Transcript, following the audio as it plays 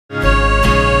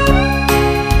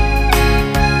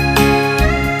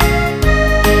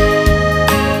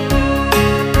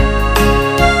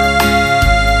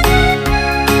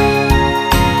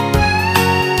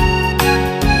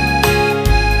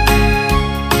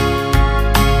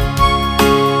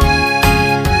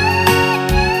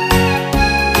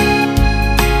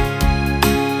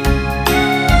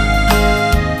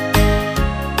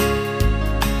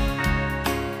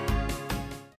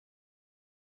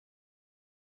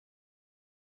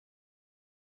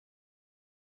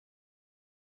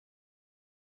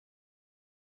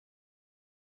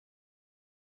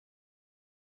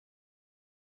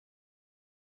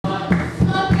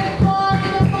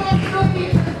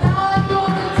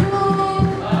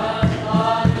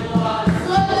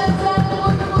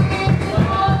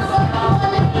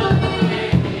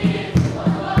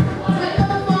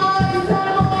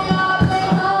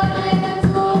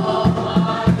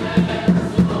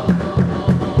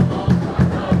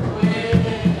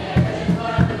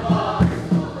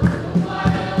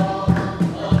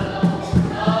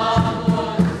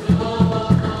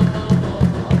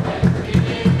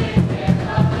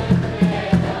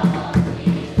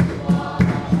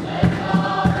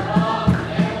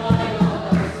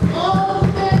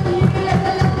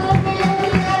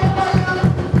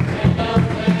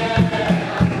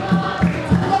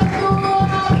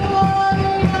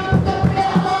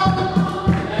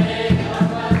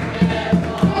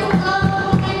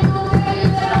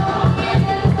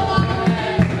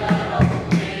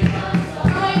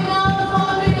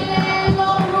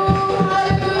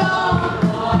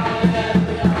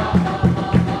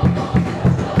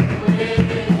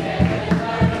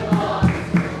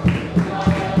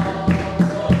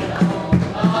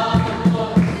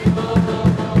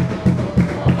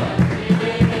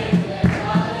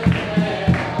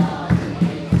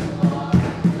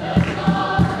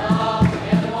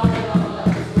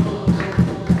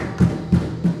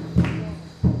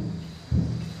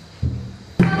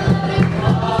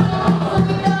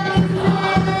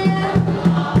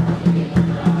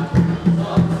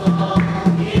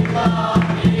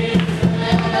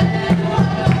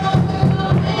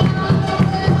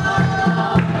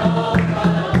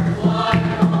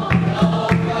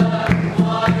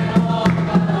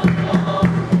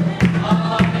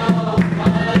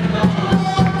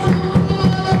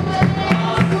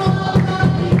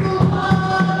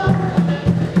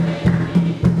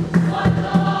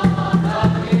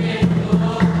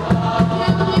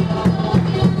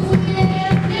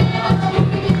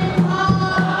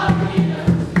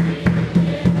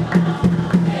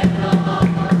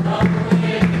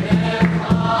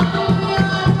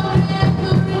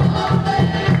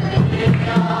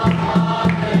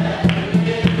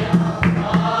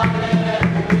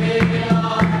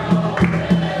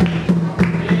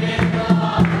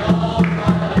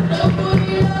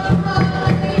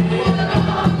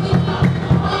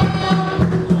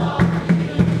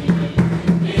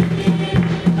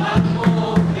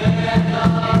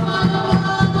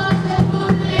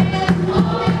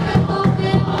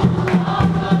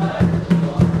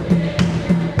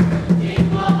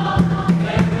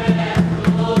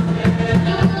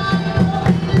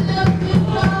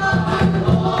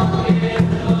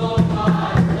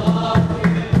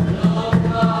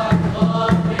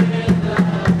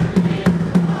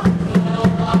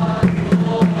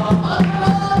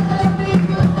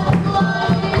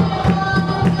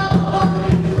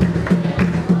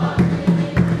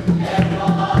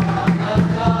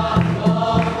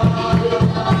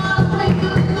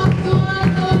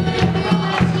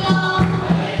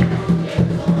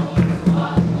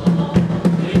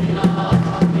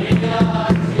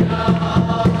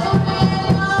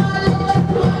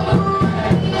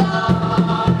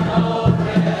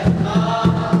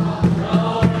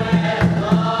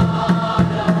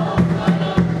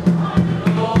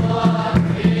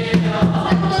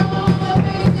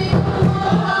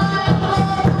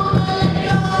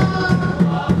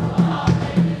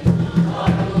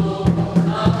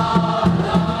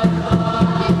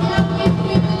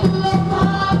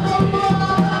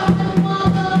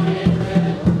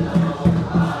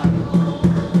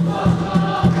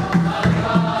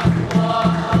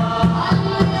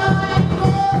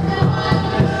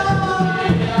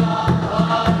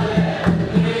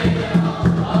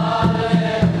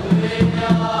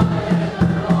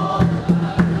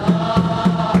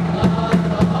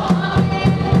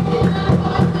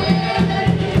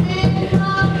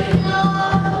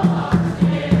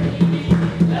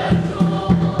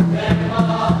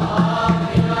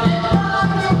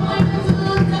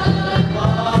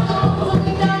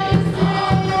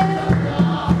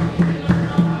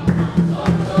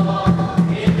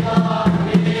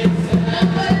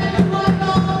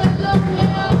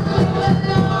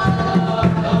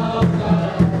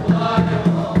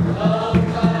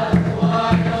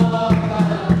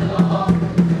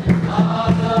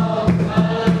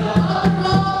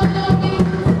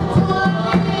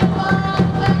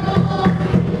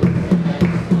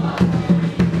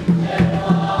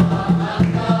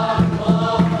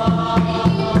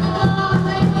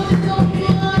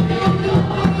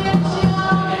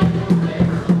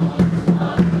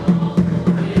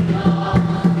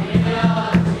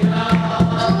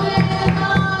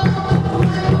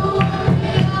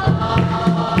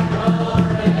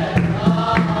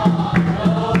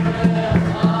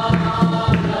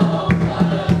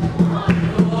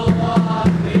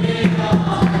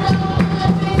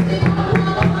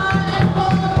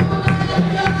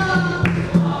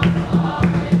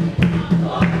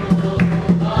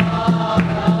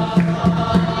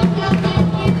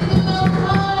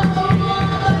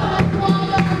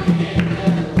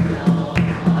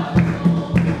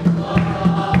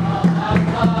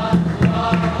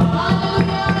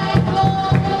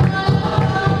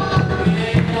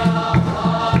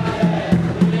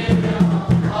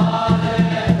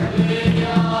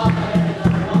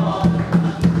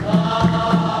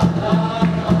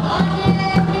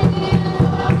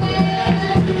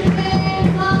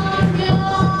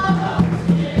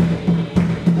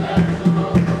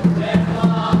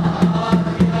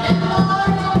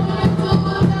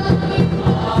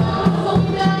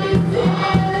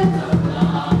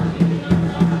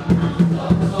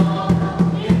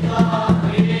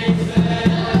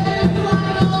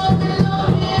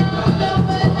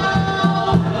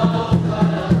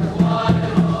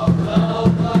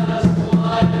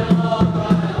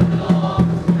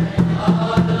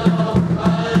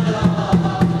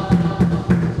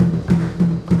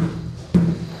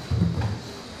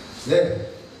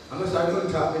ang sa nun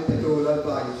sa amin pitulan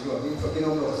pa yung siya min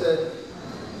pakinom lo se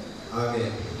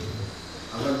amen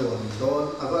ang doon doon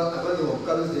aban doon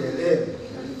kan zele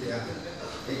dia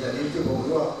ay dalil ko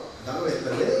buwa dang le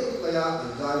tale kaya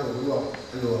ang dayo buwa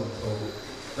ano so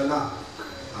sana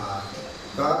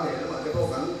ka ne naman ko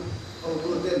kan ông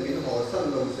tu tiên biến họ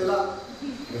sân lồng sẽ lạ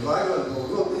vài lần đồ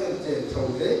ruộng nên trên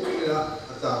trồng thế là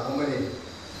giả không mấy đi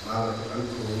mà ăn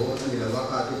thủ thì là bác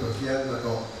hai cái Pathianni là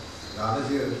có đã nó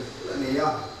chưa là này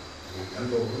à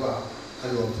ăn đồ qua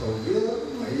ăn đồ trồng biết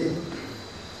mấy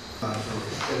mà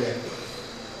cái này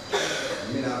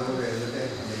mình làm đồ về thế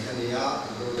mình ăn này à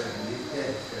đồ về đi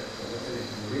thế có cái này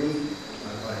riêng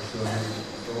mà phải sửa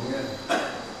đồ nghe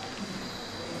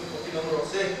cái nông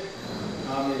xe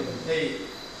mình thì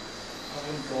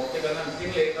mình có cái cái năng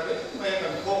kinh lệ cái mấy cái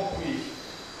hmangpui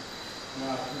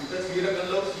mà chúng ta chỉ là cái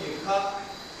lỗ chỉ khác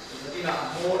thì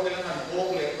là một cái năng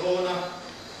hmang lệ to na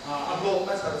áp lỗ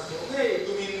cái sản xuất thế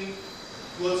tụi mình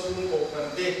vừa xuống cổ phần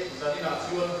tê thì là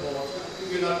chuyên hồ tụi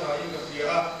mình là phải những cái gì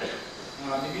à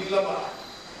thì mình là mà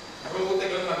rồi cái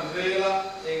năng rê là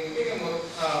cái một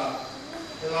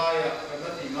cái lai à cái nó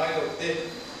thì ngay đầu tê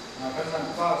cái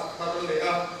năng fast thắt lệ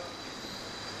à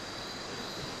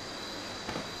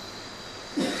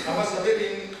apa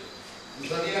sabihin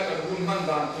jadi nak hmang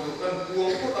dan kan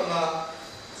puang ko tanga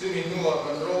suminu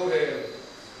akan role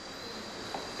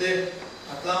te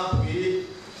hnahthial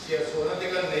sia sona te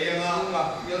kan leanga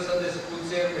Hnahthial Sunday School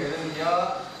chairman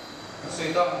ya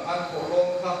soidang an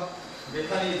kolong kha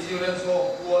Pathianni children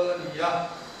so kual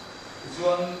ania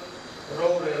chuan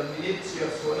role minute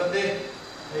sia sona te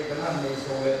ei kan han nei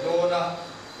so le dona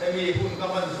emi hun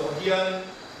ka man so hian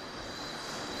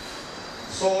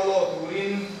solo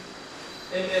turin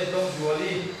MS dong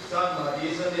juali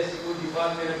Chanmari Sunday School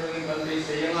Department ng Country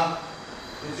sayanga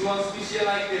chuan special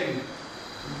item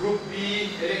Group B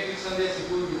Electric Sunday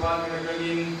School Department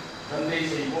ng Country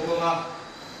say bokonga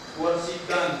worship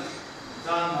dance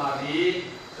Chanmari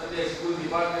Sunday School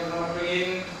Department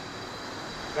ng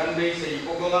Country say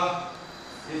bokonga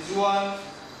chuan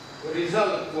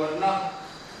result warna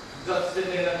just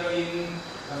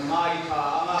ng mai tha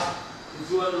anga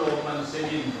chuan lo man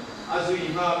senin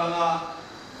azui ha banga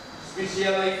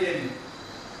special item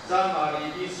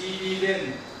Chanmari ECD den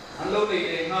an lo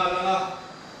nei nga langa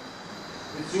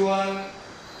chuan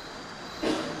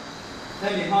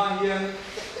thani ha hian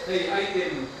ei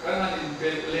item kan han in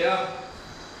bel lea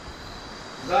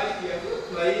zai tiang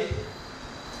lai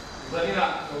zanina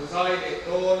to zai de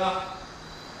to na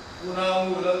una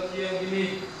mu lam tiang himi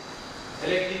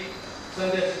electric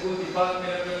Sunday School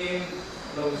Department ng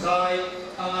lo zai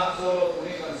anga solo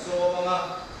kuni kan so mga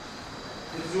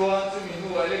chuan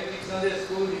chuminu electric Sunday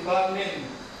School Department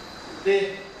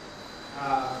te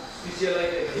special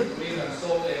item kuni kan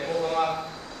so le ko mga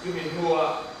chuminu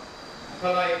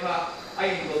khalai kha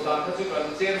ai lo dan ka chu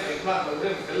kan chen mai kha lo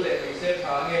rem kel le mai se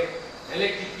tha nge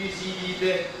electric PCB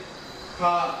te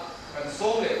kha kan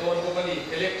so le don ko kani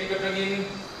electric ka tangin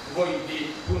voi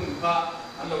di hun kha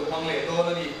an lo hmang le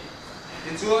don ani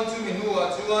chuan chuminu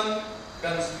chuan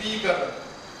kan speaker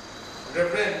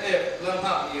Reverend F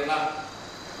Lalnghakliana'n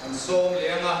an som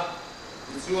leanga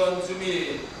chuan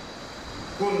chumi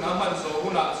hun aman so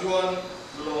huna chuan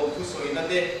lo thu soi na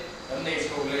te kan nei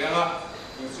so leanga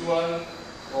chuan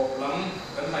oplam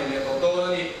kan mai le to to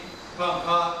ni phang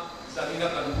kha sanina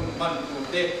kan hun man tu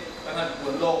te kan han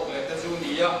pon lok le ta chu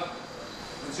ni ya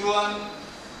chuan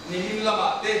ni hin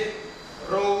lama te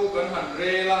ro kan han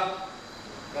re la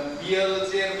kan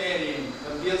Bial chairman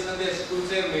kan Bial Sunday School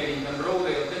chairman kan ro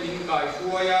le te min kai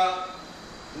fuaya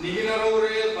ni na ro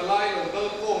re palai lo kal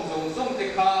kom zong zong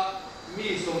te kha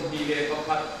mi som hi le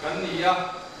pakhat kan ni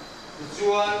ya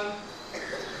chuan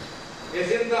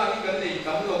agenda ni kan nei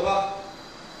kam lo ba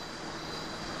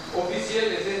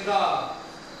official agenda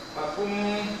pakum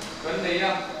kan nei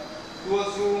ya tua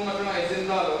su na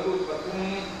agenda lo lu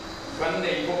pakum kan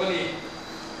nei ko ni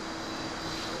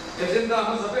agenda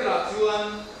mo sa pera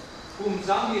chuan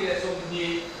jang hi le som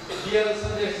ni Bial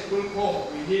Sunday School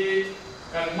ko hi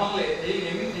kan mang le te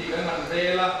ni min ti kan han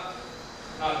re la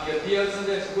Bial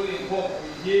Sunday School in ko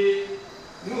hi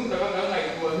nun ta ka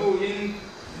ngai ko nu in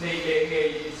nei le nge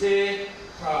se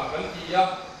kha kan ti ya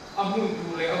amun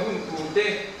tu le amun tu te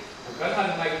kan han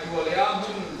ngai tu le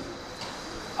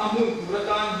amun tu ra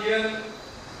tan hian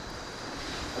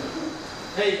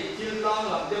hey til tang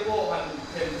lam te ko han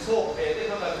them sok te te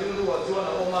ka rin lu chuan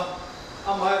a oma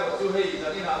amai ro chu hei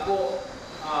zani na ko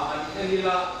an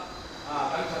enila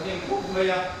kan thanim ko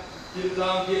meya til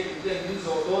tang ke te min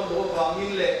so don lo wa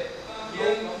min le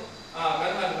hian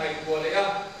kan han ngai ko le ya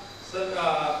san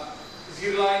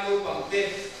zirlai no bang te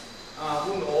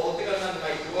hun o te kan han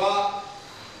ngai tua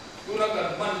tuna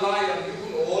kan man lai yang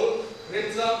dipun all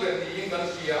renza berni kan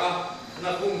sia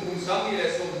na kum sami le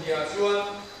som dia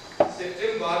chuan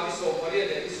September di so pare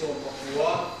de di so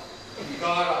pakua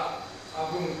dikara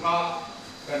abun kha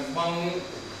kan mang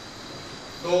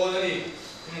do ni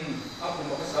apu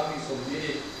ma sami som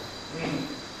ni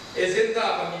agenda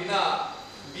kamina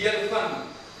bial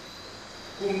fan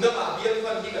kumdama bial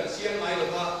fan hi kan siam mai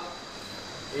lo ba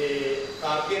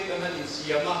target kan ni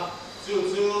siama chu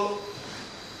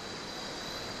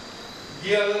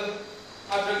bial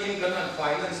atragin kanan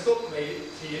finance stop mai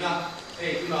thina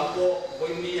tuna po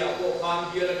boinia po khan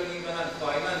bial atragin kanan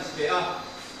finance le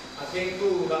atheng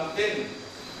tu lamten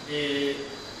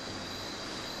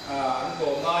an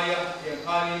ko maya yang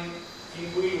khanin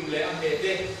ingui le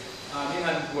amete ni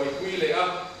han buai kui le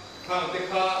khang te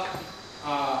kha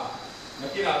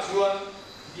nakina chuan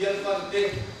bial fan te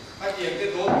yang te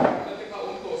do te kha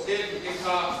to se te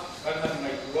kha kan han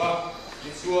ngai tua ni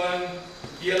chuan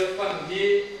bial fan hi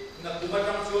na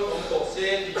kumatang chuan to se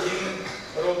ti in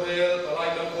robel palai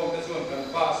kan kom te chuan kan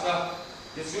pasa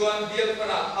ni chuan bial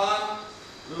fan khan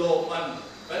lo man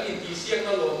kan in ti siak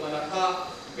na lo man kha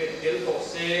bet del to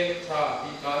se tha ti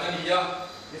kana ni ya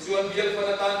ni chuan bial fan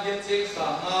tan hian cheng sa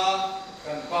nga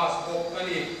kan pas bok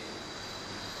ani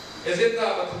agenda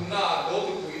pathumna do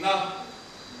tu puina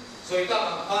soita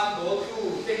khan do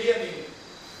tu te hiani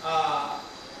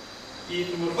i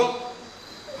turvak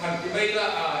han ti mai la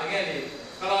nge ni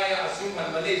kalaya asum han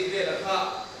malaysia le la kha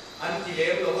an ti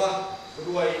lew lo ba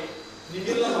ruai ni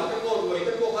bil la ma te ko ruai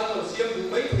te ko khan lo siam du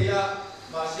mai thea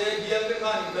ma se bial te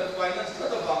khan in that finance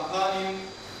ta bang khan in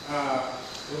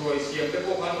ruai siam te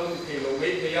ko khan lo the lo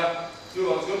mai thea chu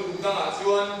wang chuan ku dang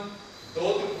chuan do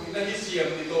tu puina hi siam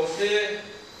ni to se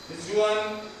ni chuan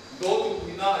do tu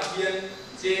puina hian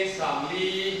che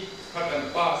samli khakan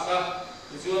pa sa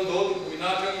ni chuan do tu puina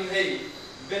tang in hei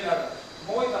benar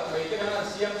moi ta thai te na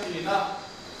siam thi na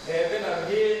benar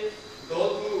hi do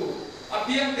tu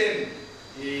apiang ten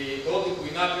do tu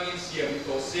puina tang in siam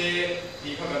to se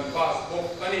ti khakan pa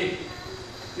bok ani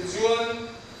ni chuan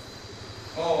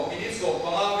minit so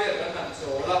panga ve kan han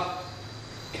chola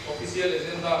official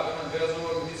agenda kan vera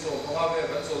zo minit so panga ve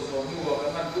kan so nu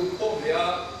kan han tu top le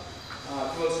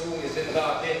tual chhung agenda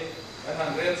te kan han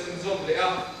rel chung zom le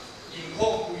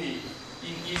inkhawmpui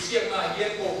in isiak na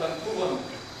hian ko kan thuan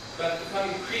kan kan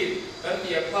khrit kan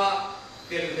tia kha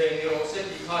tel de ni ro se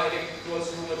ti kha elek tual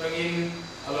chhung atangin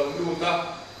alo lu ta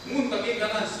mun takin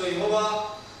kan han soi howa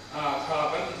kha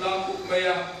kan tlang puk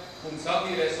maya kum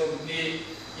sami le som ni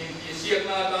in isiak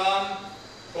na dan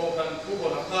ko kan thu ko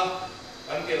kha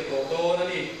kan kel to na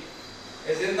ni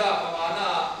agenda pamana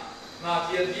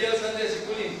Hnahthial Bial SS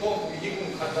kulin kom hi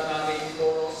kum khatana le to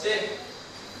se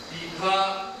ti kha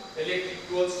electric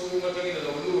tual chhung atangin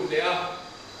alo lu le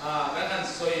kan han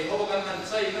soi ho kan han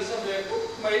chai na sa ve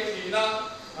puk mai thina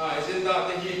agenda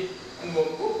te hi an mo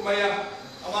puk maya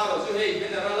ama ro chu hei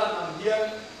benara an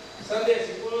hian Sunday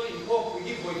school in kom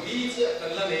hi boi bi che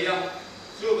kan la le ya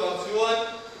chu ga chuan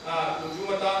ku chu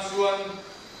ma ta chuan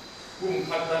kum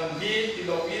khatan hi ti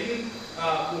lo in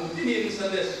kum tinin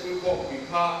Sunday school kom hi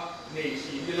kha nei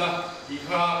chi hila ti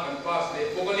kha kan pas le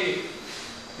pokani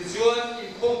ti chuan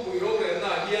in kom pui ro re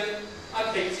na hian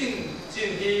a thei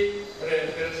chin hi rel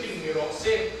pel thin ni ro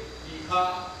se ti kha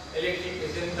electric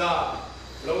agenda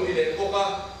lo ni le poka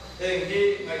heng hi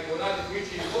ngai ko na ti thui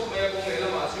chi kop mai kong le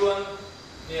lama chuan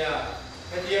nia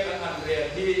katia kan han re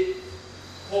hi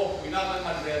ho pui na kan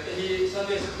han re te hi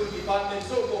Sunday school department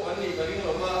so ko kan ni karing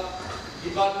lo ma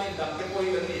department dang te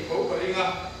koi kan ni ho karinga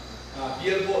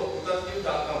bial board utat tiu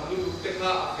da kam lu te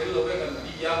kha kel lo be kan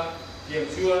ti ya tiam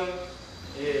chuan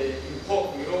in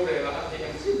khok mi ro re la te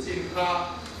yang chin kha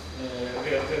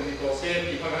re ni to se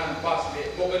ti kha kan pas le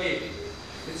ko kan ni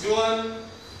ti chuan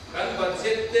kan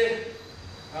budget te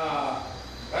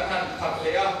kan han thak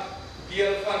le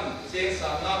bial fan cheng sa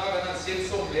na ka kan sen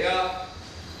som le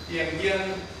tiang hian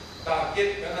target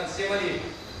kan han semani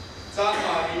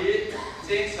Chanmari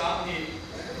cheng sam ni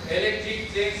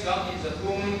electric cheng sam ni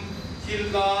zathum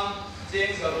thilgang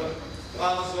cheng saru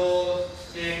pangzol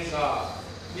cheng sa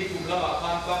ni kumlama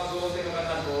khan pangzol te kan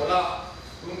han bola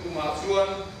kuma chuan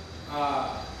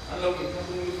an lo in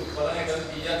thung lu pala ne kan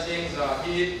ti ya cheng sa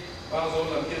hi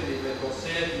pangzol lam hil ni le to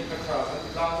se ni ka tha kan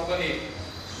tlang ko ni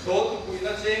to tu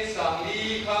puina cheng sang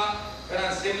li kha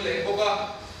kan sem le ko ka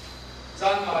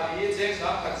Chanmari cheng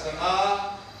sa khat sanga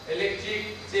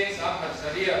electric cheng sa khat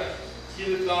saria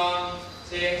thilgang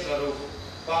cheng saru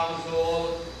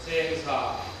pangzol cheng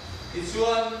sa ti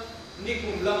chuan ni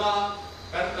kum lama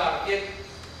kan target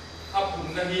apum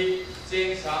na hi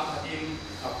cheng sa hadin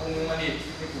apung mani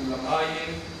ni kum lam hain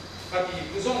khati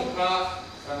kuzong kha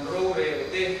kan ro re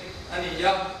te ani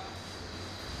ya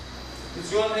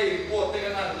chuan hei report te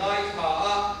kan an lai kha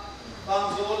a tang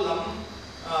zo lam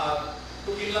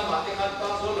tukin lama te kan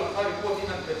tang zo lam kha report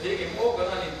in an pe the ke mo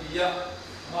kan an ti ya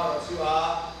ma ra chu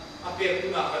a pe tu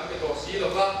na kan pe to si lo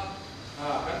ba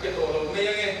kan pe to lo me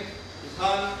yang e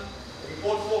khan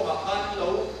report form a khan lo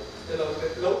te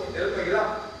lo ti del pe la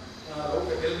lo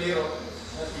pe del me ro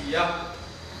ti ya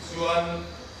chuan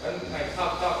kan ngai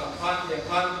thap ta kan khan yang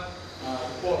khan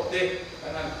report te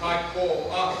kan an khai ko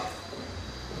a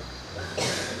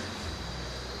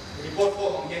report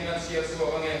form ang yan kan share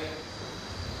suwa bang e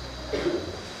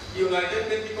United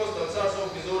Pentecostal Church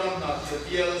of Mizoram Hnahthial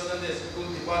Bial Sunday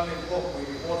School Department of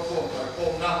report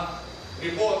form na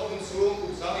report kung suong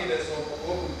kung sang ileso ko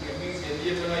kung kiming siya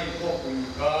niya na report kung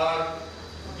kar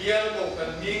Bial ko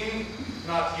kaning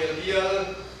Hnahthial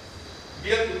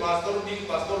Bial to pastor ning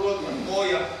pastor Lord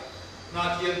Manmoya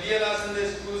Hnahthial Bial Sunday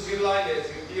School Sirlai le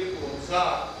Sirtir kung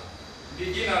sa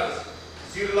beginners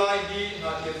Sirlai di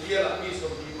Hnahthial Bial at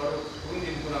miso di baru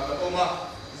kundin muna katoma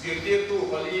Sirtir tu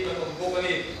pali katombo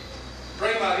kani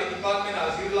primary department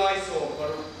a Sirlai so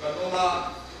baru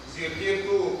katoma Sirtir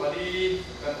tu pali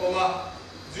katoma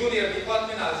junior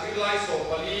department a Sirlai so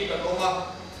pali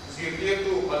katoma Sirtir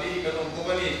tu pali katombo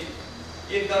kani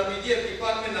intermediate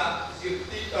department a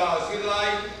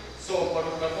Sirlai so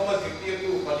baru katoma Sirtir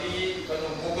tu pali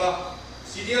katombo ka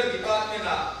senior department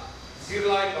a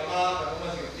Sirlai pama katoma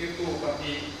Sirtir tu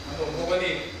pali katombo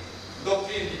kani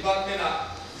doctrine department a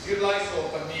Sirlai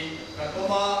so pali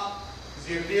katoma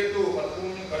Sirtir tu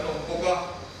patum katombo ka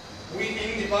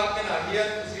Weeding department a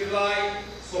hian Sirlai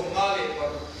so ngale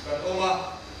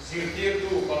katoma Sirtir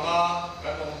tu pama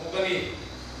katombo kani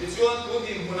bichuan tu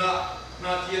din huna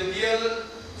Hnahthial Bial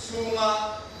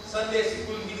chunga Sunday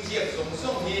school mingziak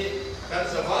song hi kan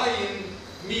sabain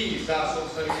mi sa som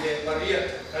sarile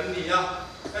pariat kan niya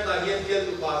kada hian Bial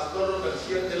tu pastor kan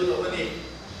siat tel lo ani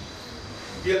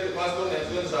Bial tu pastor ne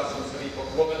chuan sa som sari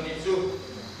pokwa kan ni chu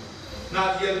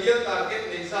Hnahthial Bial target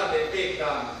nei sa le pek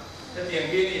dan ta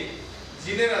tiang ge ni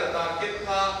general target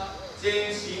kha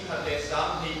cheng si khan le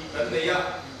sam hi kan ne ya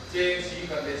cheng si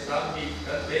khan le sam hi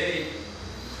kan be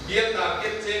Bial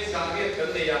target cheng sang riat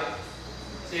kan ne ya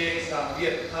cheng sang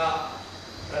riat kha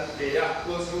kan be ya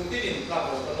ko sum tin in kha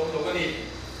lo kan lo kan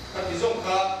ni kan ti song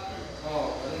kha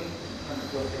kan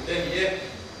ko te ni e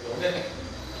lo ne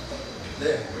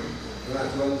để là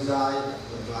chuan dài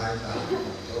dài cả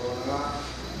rồi nó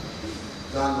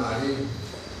Chanmari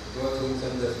cho chúng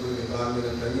sinh được tu thì ba mươi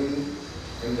năm đến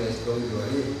em để công rồi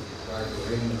đi vài tuổi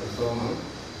em được so mắng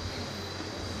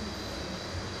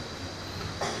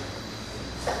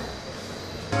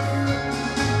Hãy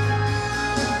subscribe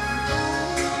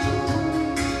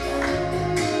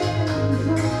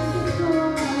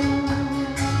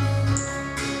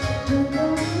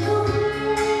cho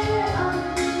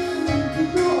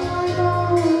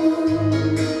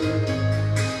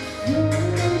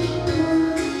kênh Ghiền Mì Gõ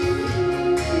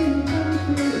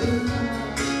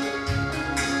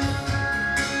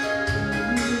để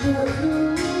không bỏ lỡ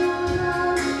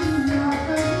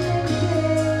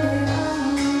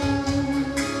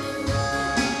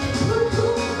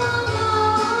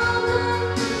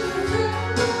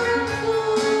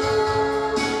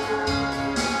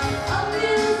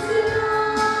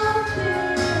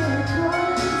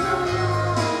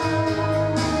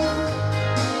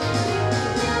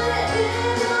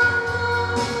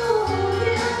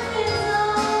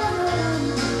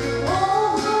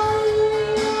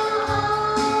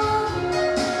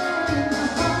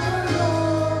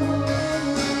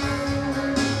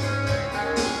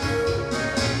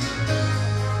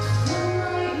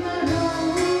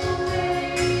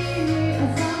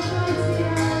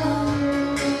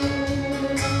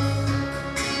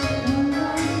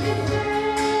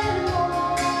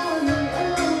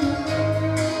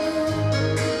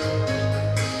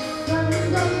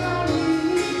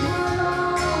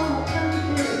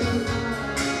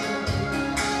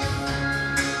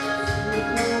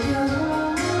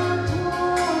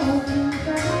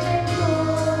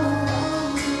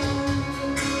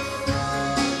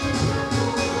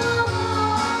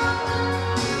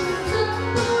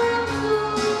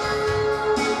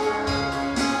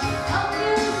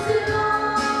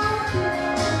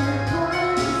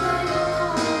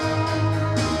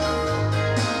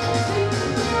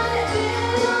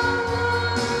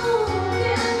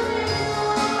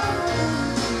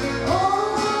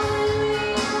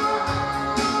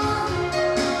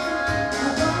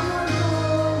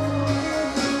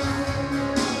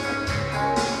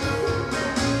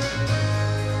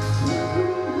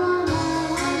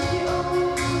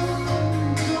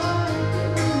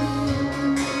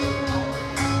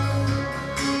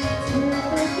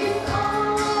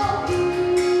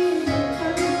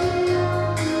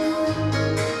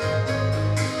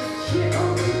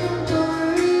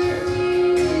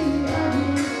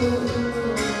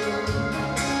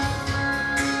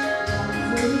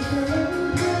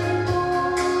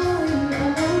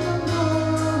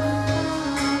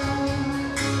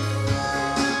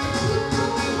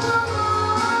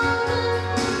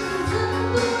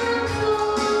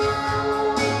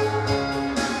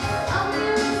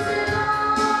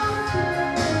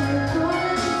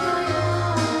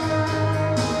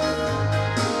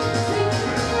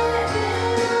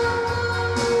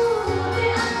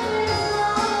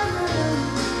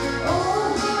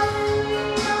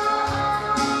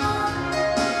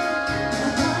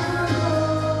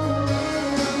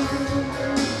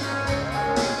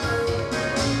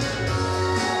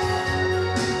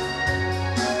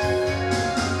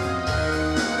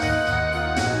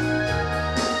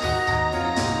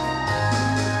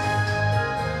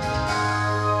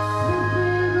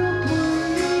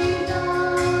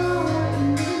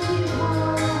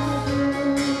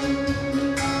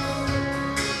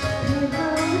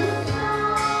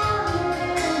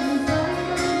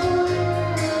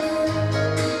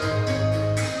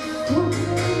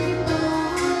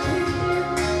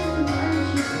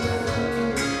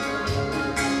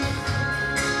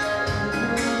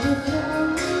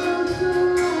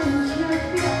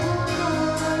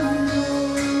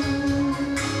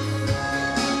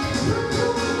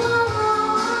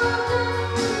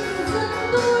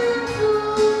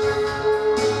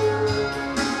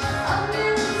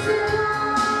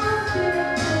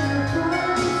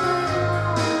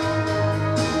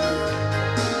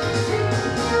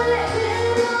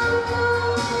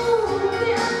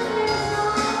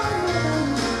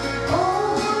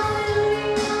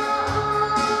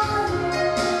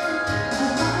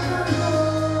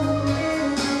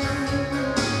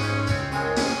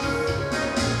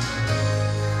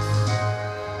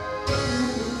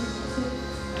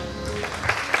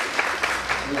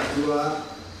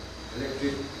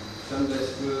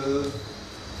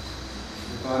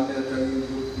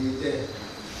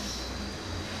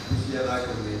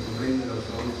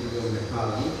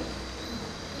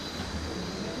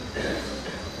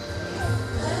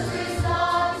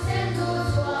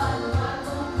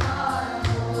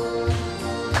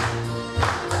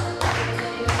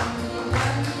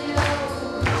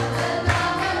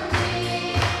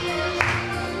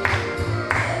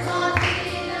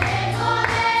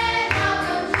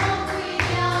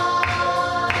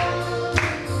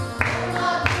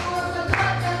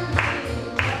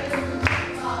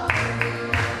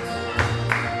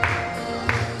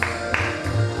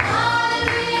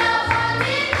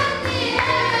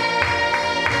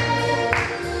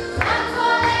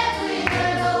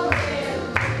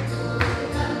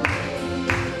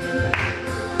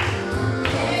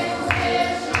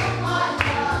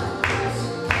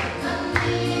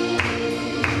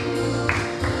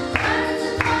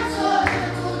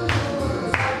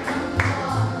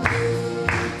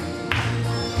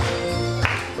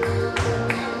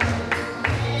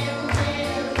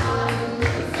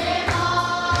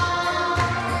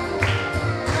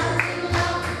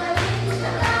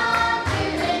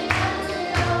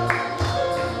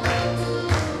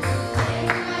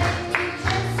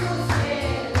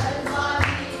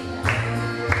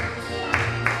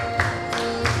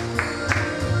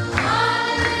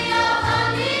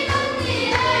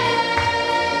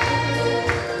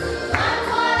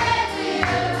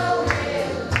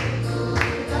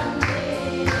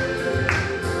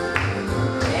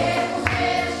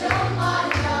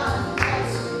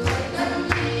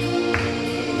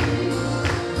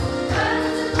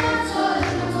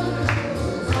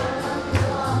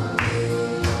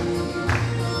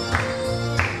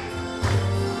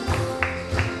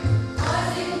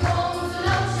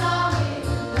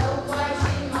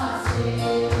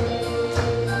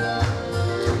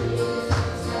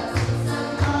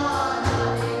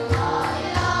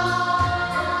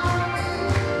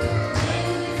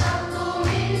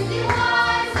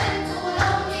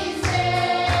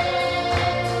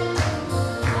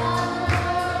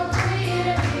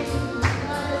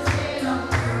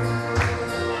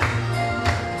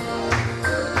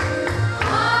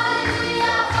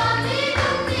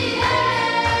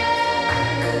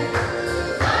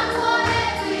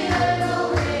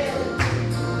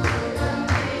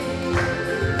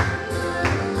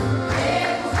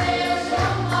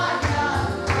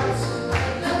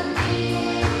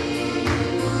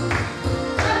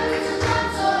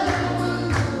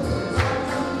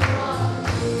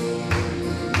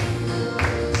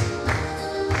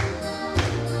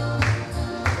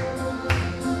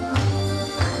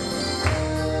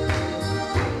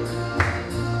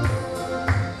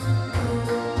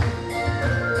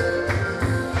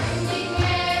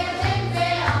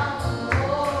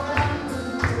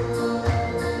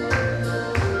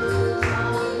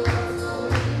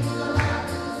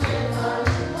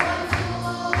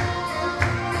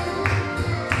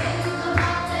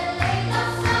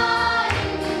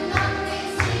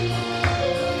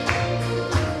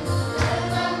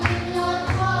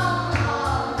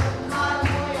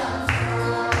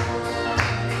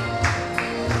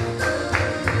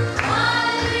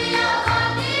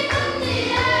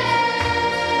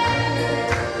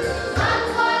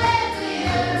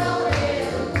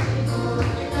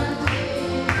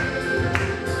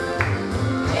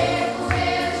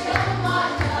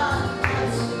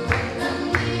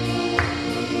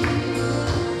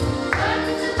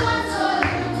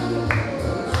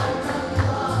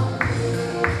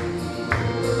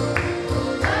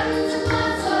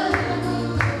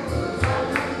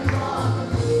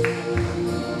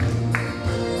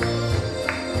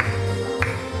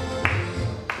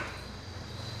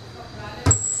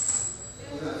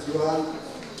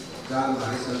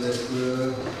ke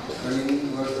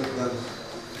kaning worship dan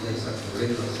next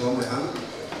rin so mai ang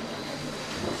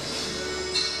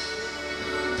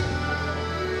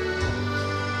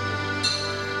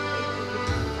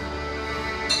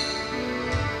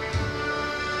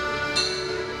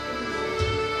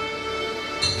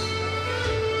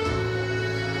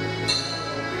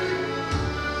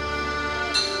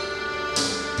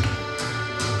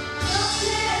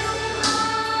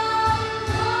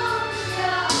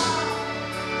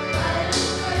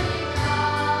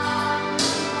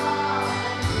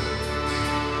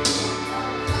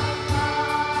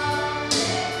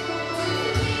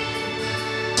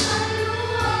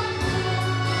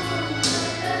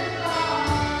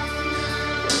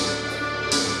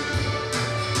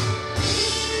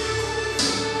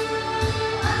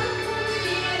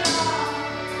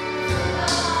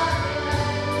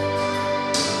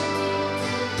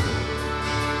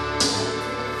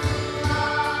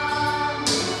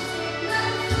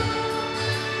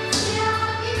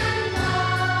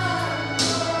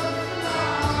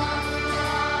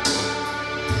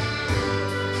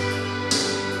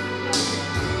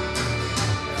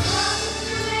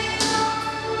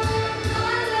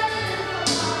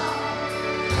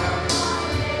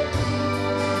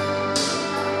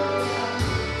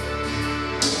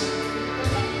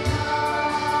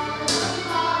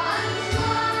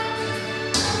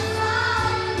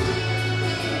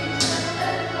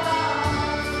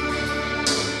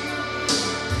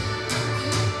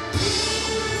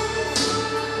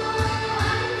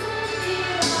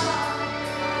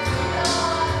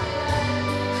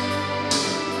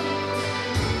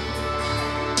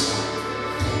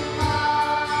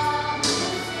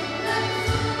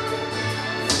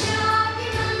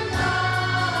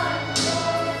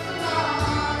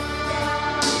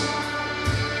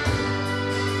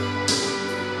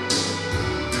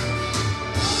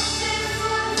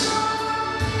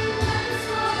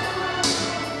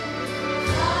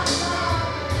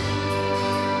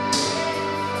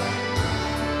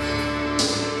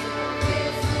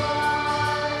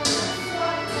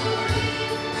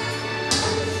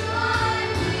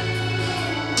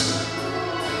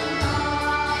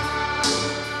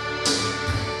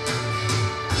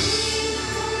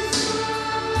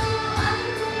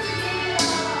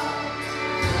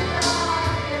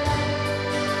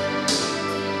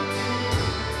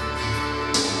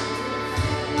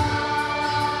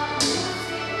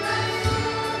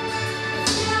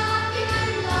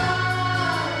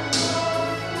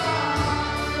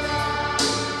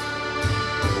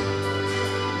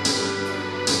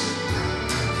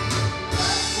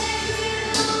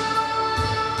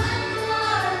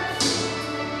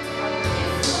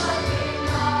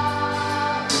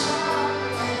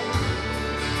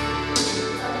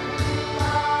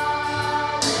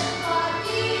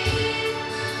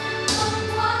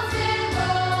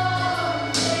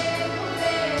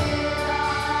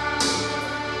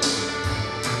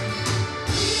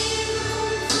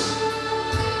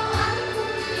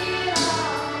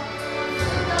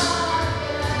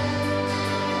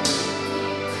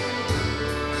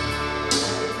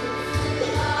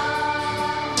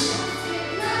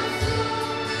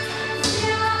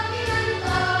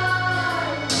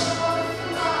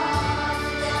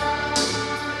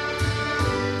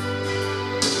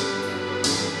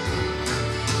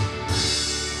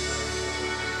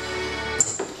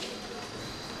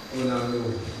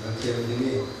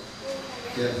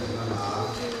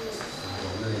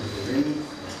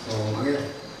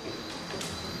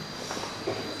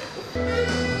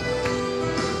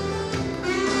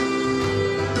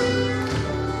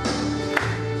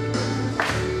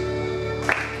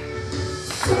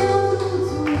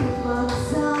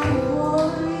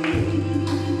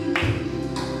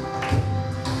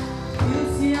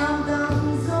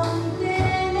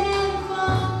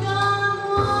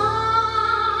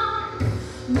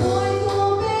Mỗi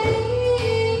cô bé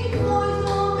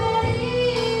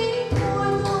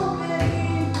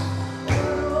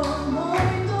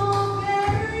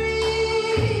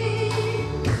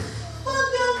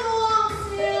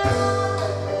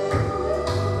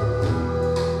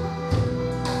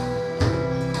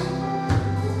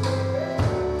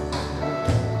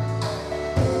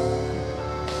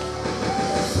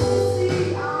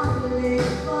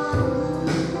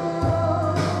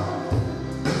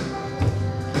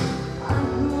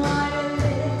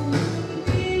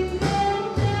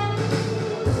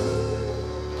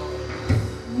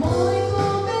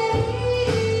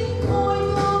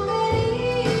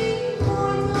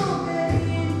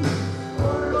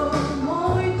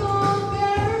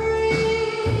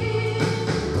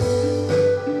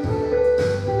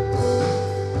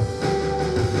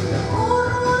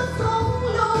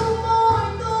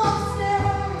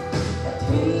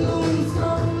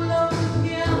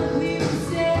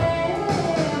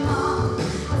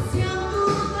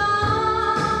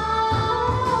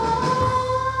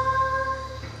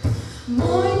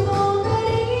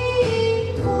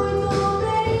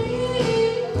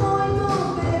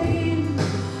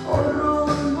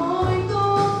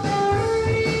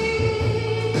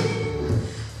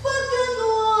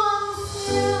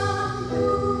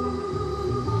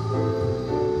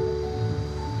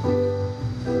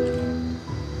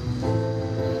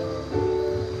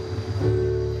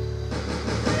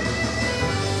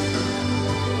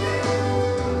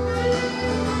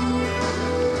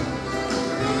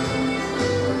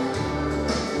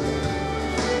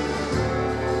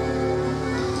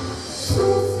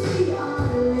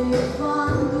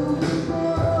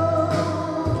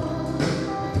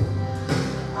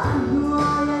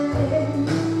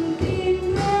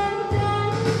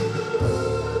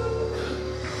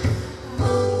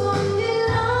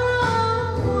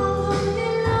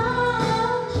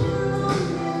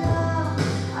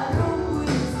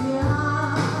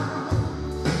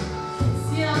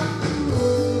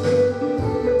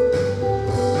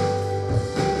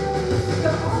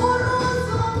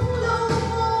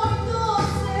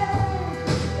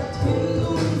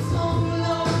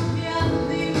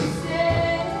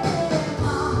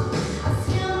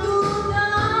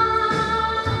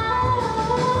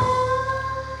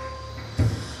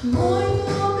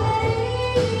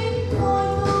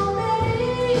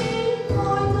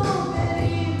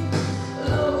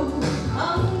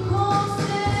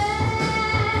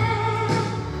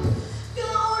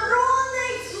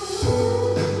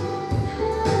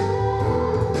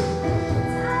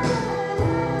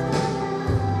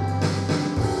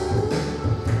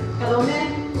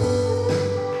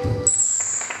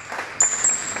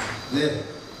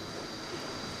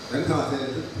kan ha te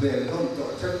về không tổ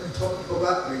chức chốt có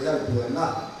bác người dân buồn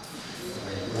lắm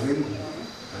mình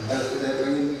anh ta sẽ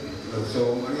mình đầu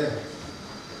số mà nghe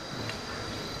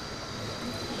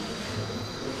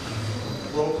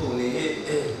buông thủ này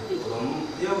cũng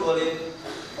yêu rồi đi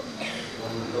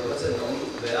rồi có chuyện cũng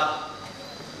về à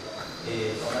thì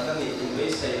còn đang nghĩ tình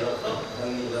với xây rồi đó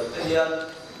đang nghĩ là cái gì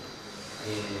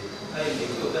thì hay những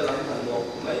kiểu cái làm hàng một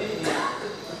mấy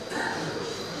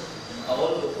ở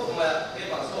lục quốc mà cái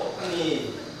bản số cái gì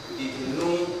thì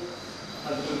luôn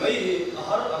hàng từ mấy ở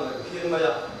hết bằng người phiên mà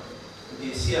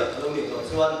thì xia luôn bị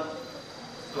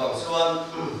toàn xuân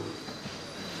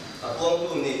ở buông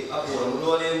thủ này ở buồn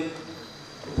luôn lên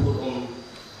buồn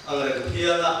ở người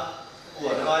phiên là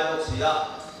buồn hai bốc xí à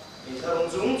thì sao không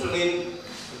chúng in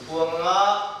buông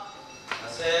ngã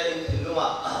xe in thì luôn mà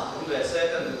không về xe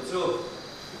cần được chưa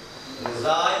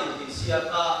dài thì xia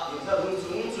cả thì sao không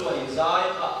chúng cho in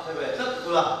dài cả phải về chất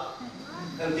của là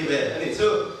cần thì về cái này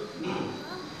chưa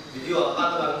video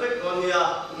ăn bằng cách con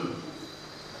nha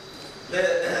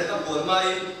để các buồn mai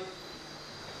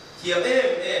thiệp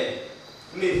em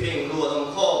mình phình lùa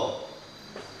đồng kho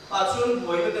chuan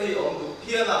bồi cái này ông tụ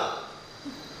kia là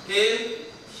cái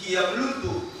thiệp luôn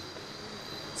tụ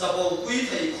จะบอกคุยไ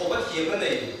ทยเขาก็เขียนกันเอ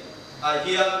งเ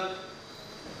ฮีย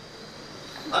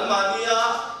อันมาเนี่ย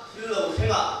ที่เราเข่ง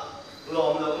หลอ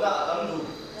มเราหน้าตั้งดู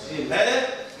สิเฮ้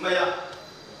ไม่อะ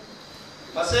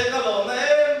มาเสกก็หลอมนะ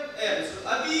สุด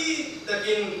อบีตะ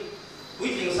กินคุย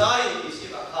ถึงสายอีสิ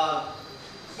บทาน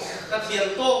กระเทียม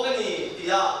โตกันนี่ที่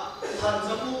ทันจ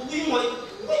ะพูดวิ่งไว้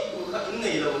กูขัด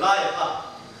นี่เราได้ค่ะ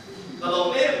ก็หลอม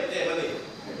มันนี่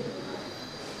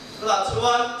ตลาดชว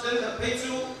นเช่นเพช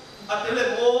รAtele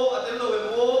mo,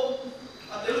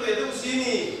 atele vedo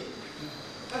sini.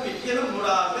 Kan bikin lu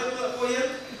murah, vedo apa ya?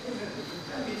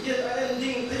 Kan bikin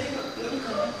ending tadi nggak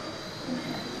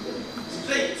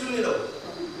straight tu ni loh.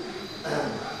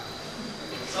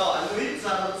 So anu ini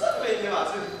sangat sampai ni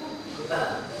macam.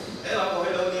 Orang kau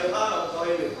hidup ni apa? Orang kau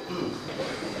hidup.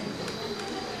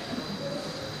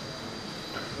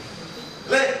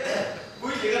 Leh,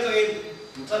 vui chuyện cái gì?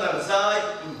 Cho làm sai.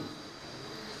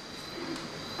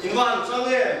 In văn trong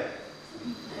em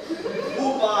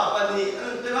bu bà bạn nhị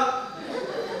anh thấy không?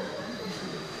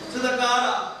 Chứ ta ca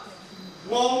là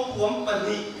ngon cuốn bạn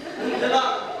nhị anh thấy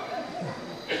không?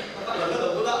 Các bạn có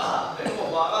đầu đó để nó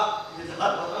bỏ qua thì thật là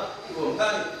cuốn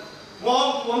ca đi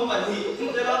ngon cuốn bạn nhị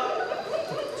anh thấy không?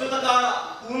 Chứ ta ca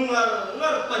là cuốn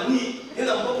ngon bạn nhị như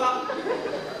là một cái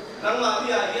đang mà bây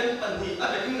giờ yên bạn nhị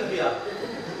anh thấy như là gì à?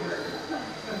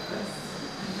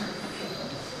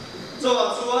 Cho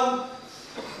bạn xuân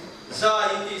dài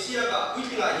thì xia cả quý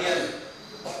ngài hiền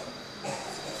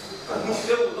cần mục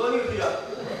tiêu của tôi như thế à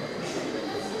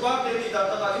bác đến thì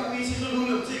đặt cả những quý sĩ luôn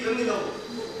được gì cần đi đâu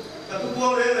cần thu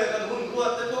buông lên này cần hùng buông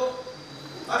tới chỗ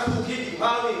ăn thu khi thì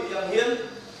mang thì hàng hiền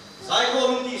sai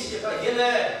khôn thì xia cả hiền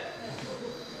này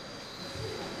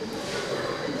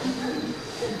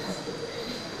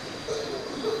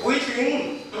quý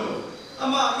chính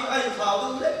mà khi anh thảo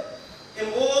đâu đấy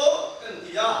em bố cần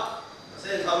gì à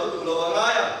sen thảo được đồ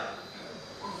ngay à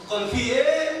còn khi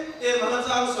em hắn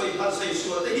sang soi hắn soi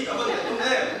sửa tới hít vào cái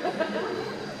này em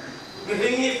mình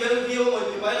hình như bên video mà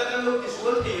thì mấy là cái lúc thì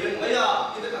xuống thì lên mấy à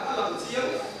thì tất cả làm chiếng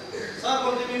sao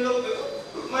còn thì mình lâu cái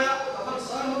mấy à hắn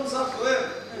sang không sang của em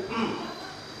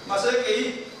mà sẽ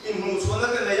cái in mù xuống là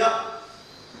cái này à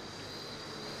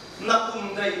nắp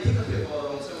cùng đây thì có thể vào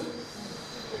lòng sâu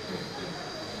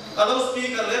kalau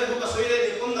speaker lên buka soi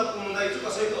đây thì cũng nắp cùng đây chút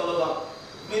có soi vào lòng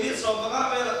mình đi xong bằng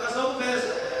cái là cái số về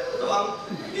doang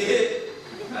di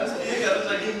kan sendiri harus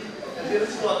lagi hadir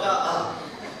suaka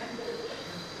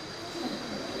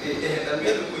kan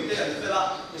dia begitu kan setelah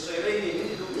isu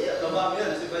ini dunia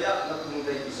lembabnya supaya nak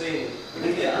mengenai isu ini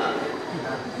dia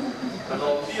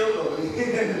kalau dia loh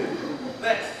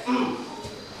nah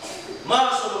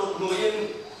masuk nuin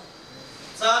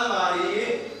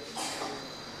Chanmari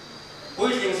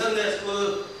puisi Sunday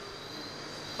school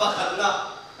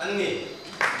Pathianni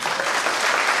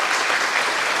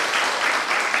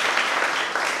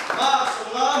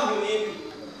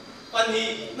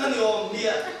Pani nani om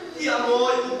dia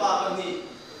moi tu pa pani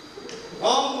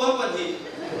om kuang pani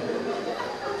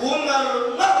kungar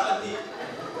pani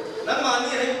nang mani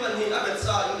hai pani abet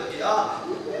sa yung dia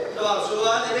tawang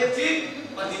suan electric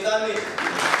pani tani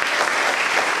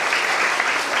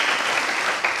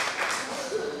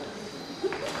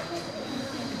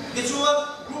di chuan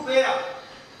group A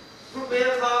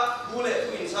kha bule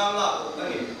tu insang la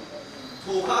kani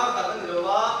thu kha ka tan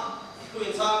lewa tu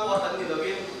insang wa tan ni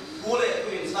lawin bule tu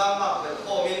insang ma le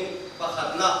khomin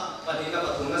pakhatna panina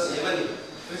pathungna semani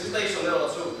presentation le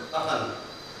rochu akan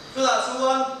chu da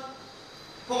chuan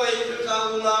không ai được ra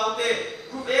vùng nào thế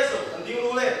group S rồi anh tiếng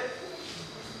luôn đấy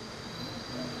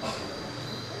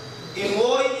in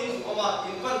ngôi in mà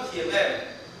in văn thiệt em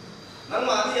nắng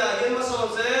mà thì yên mà son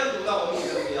sẽ đủ nào mình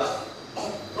được gì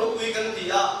rồi quy cần gì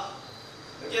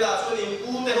cái là cho nên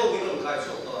u thế hậu mình làm cái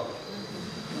số đó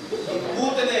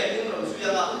u thế này mình làm suy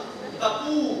ra ta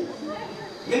u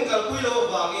mình cần quy đâu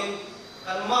vàng in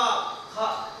cần mà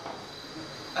ha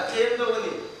thêm đâu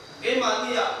cái mà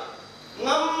thì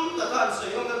ngắm ta看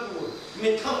水用的土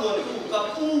mình thăm một土cái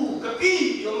u cái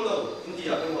pi giống nào thì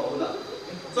mình bảo là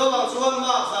cho bằng chuan mà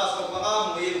ra sọc bằng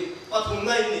am mình và thùng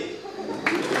này nè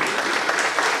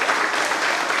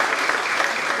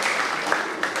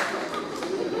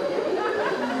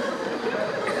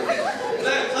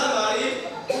đây Chanmari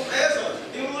thế rồi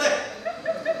tiếng luôn đây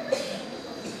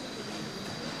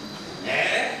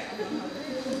nè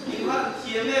in văn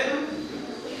thiên đấy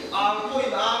ang coi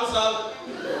ang sao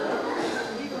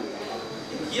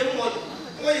kiếm một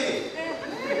coi nè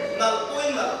nào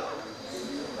coi nào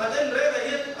Kadang mereka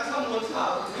lihat asam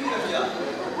muncul, ini kan dia.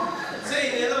 Saya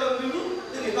ini dalam dulu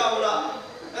ini tahu lah,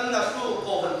 kan nak tu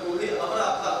kawan kulit apa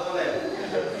tak tahu ni.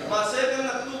 Masa kan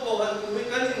nak tu kawan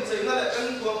kulit kan ini saya nak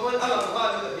kan kawan alam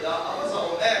apa juga dia apa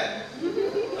sahut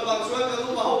Kalau suami kan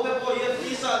tu bahu kan boleh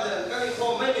visa dan kan ini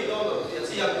kau mai dulu dia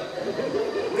siang.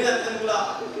 Melihat kan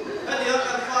pula, kan dia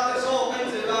kan father so kan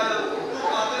saya tu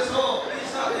father so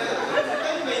visa dia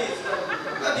kan mai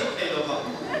kan di kelo kan.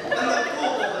 Kan nak tu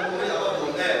kawan kulit apa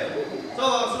cho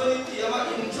bằng xuân thì mà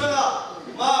in cho là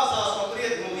mà sao sao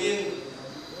biết một in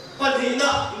Pathianni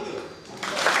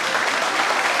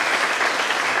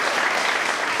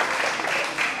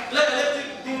lại là tiếp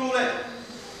tiếng luôn này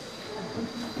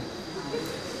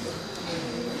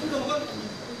không có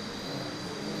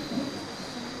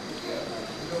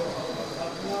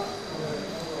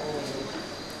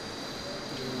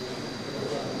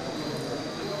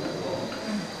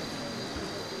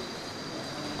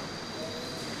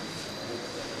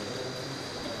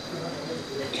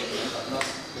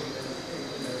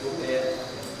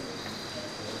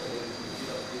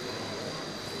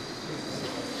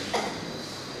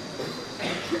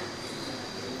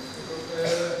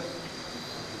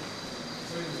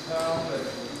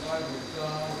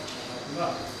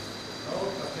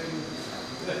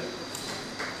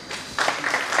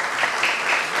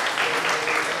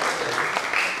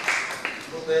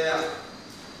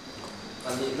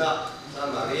Inah,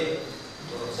 Chanmari,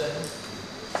 proses.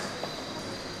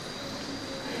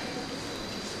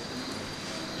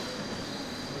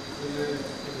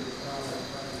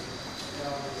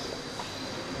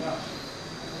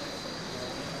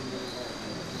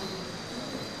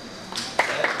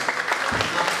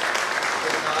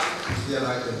 Dia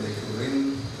lagi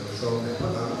berikutin terus oleh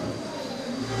petang.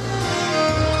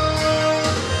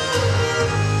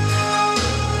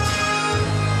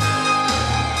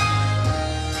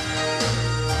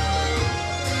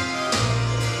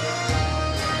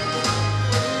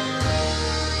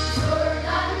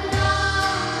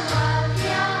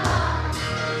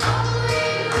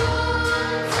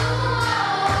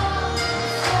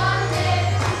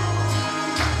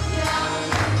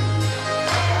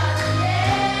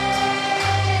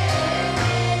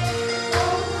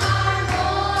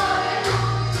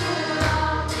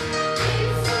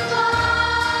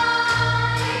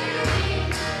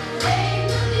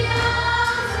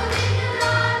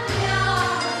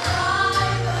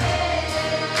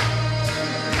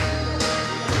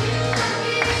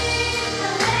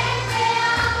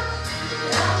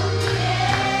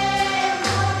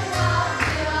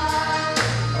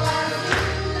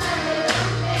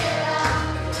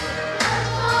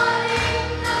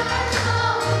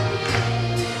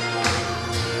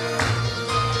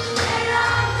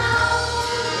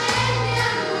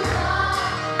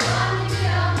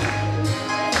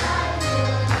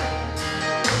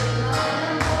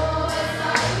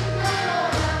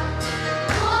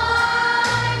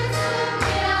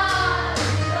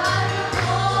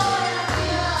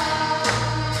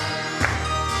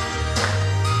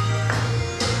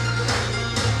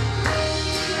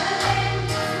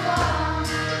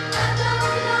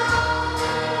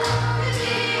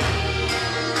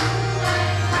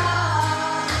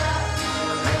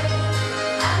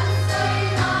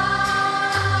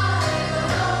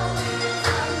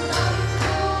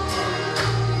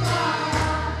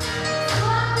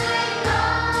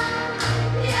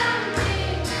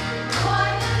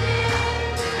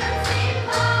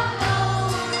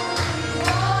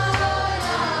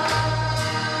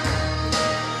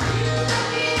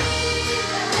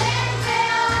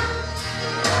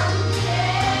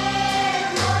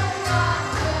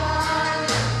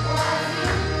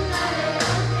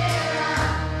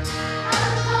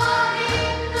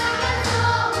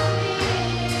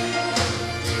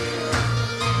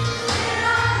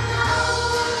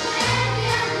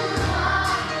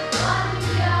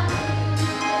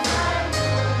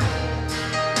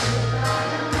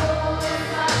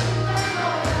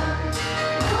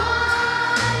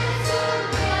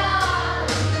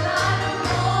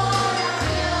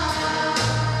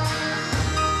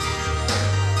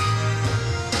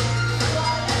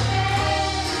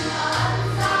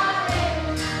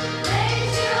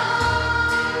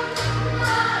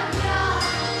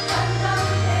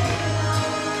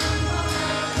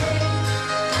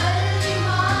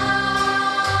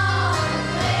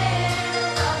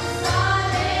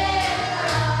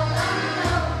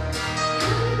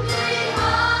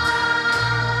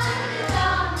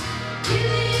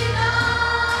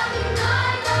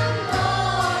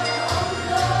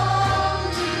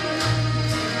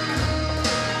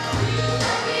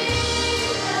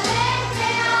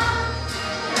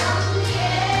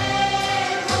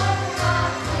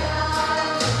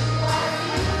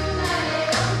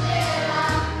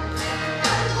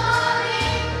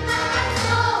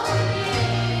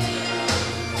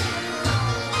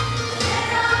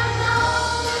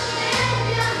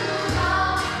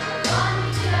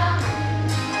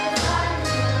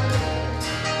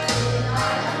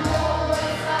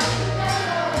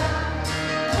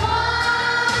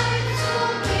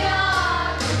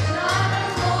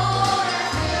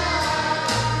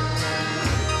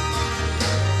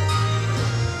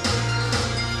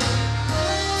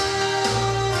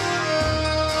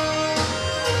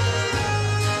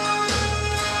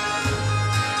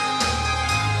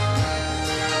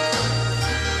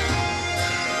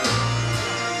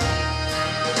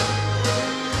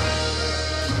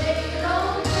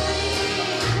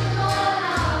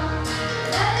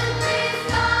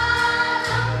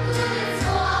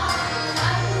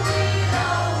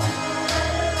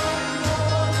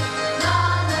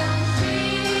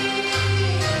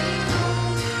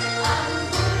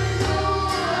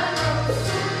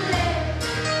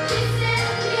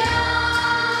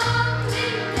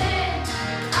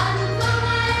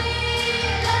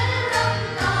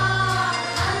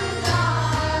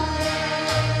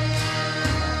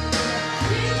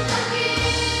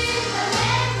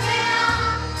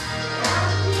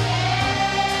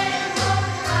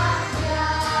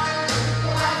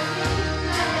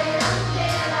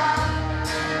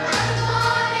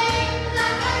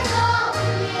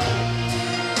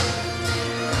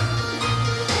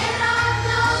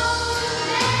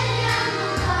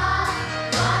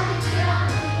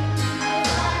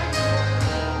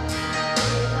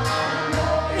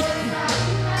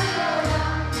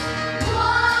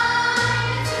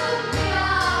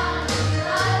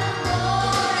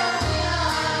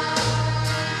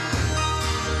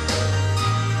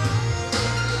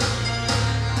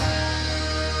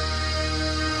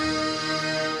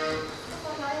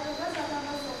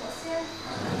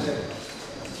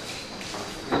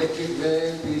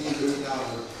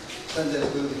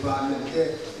 ban lên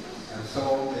thế anh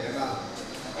song để cả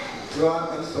chuan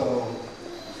anh song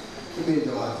ที่มี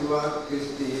ตัวchuan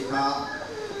Kristiข้า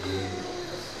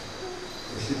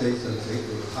ที่ได้ส่งเสริม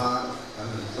ตัวข้าอัน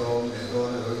สองเดี๋ยว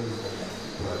เรา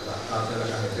ตัวตาเสละ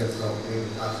การเชื่อสองเอง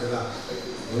ตาเสละ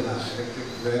ดูนะเล็ก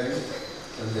ๆเลย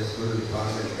ฉันจะสู้บาง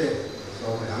เด็กสอ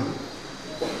งอย่าง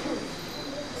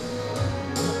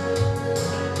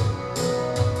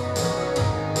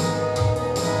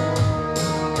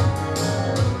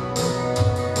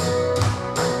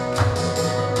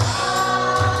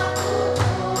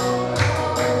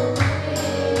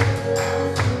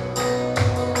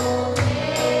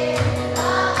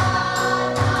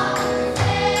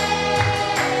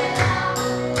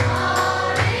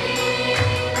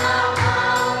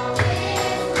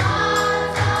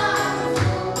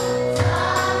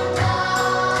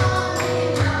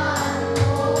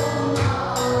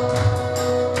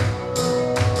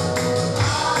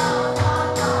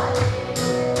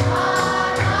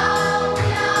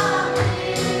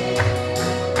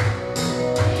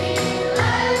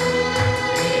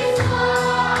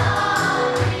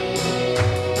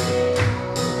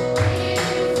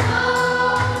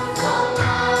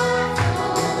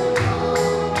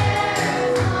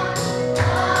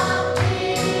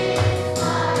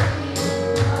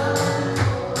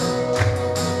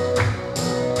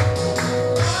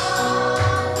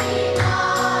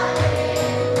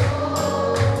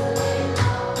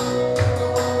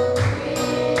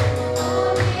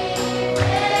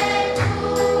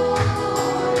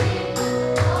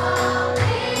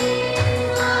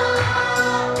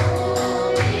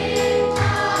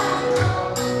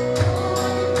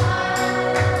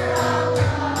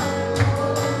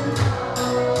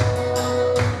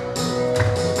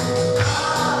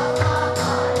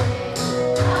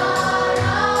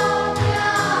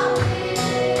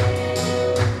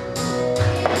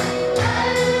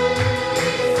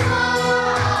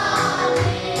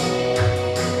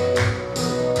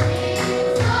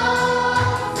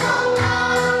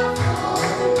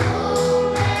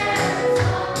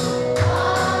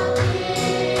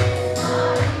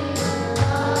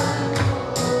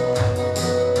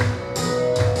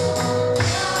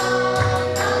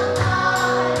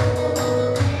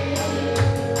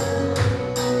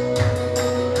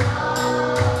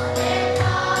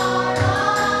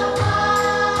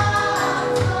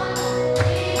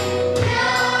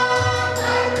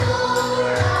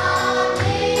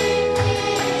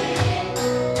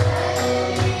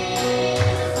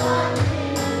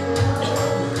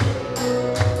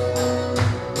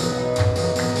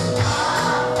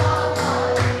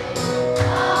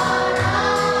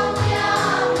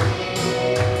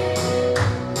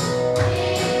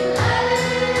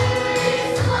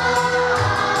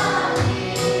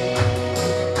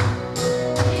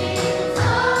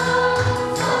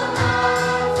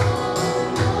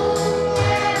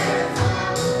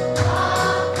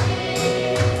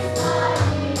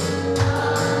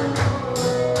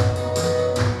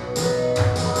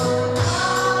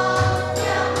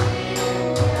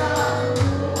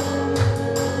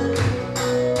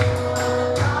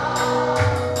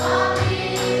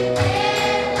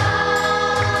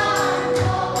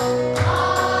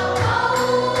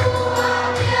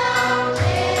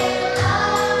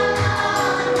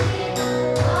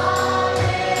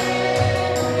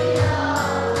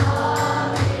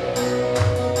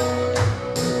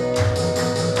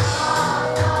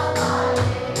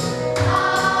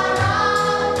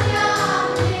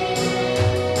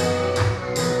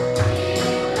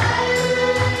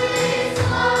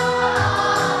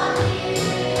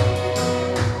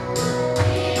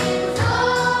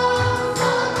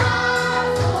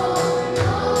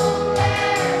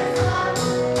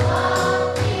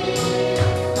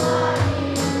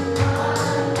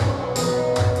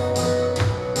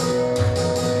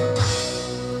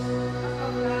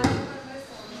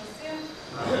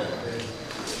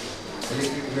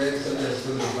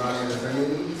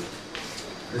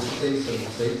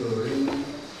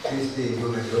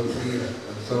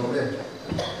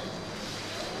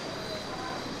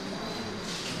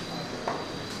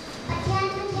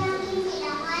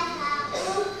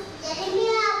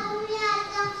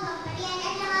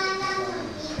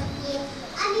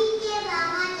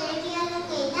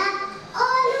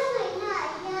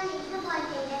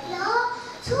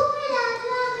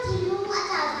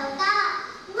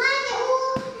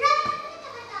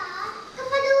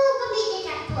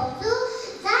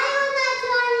Zayo na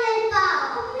chuan len pa,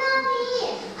 upna mi,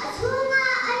 achunga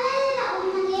ale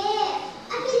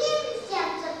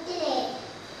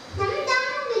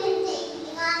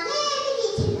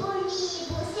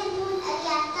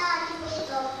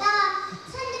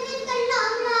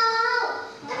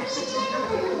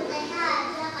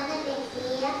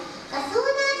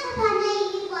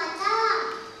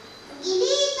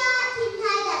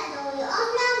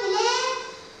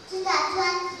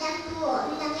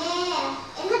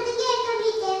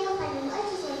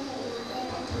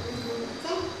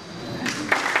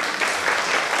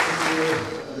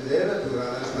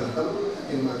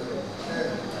kinh mà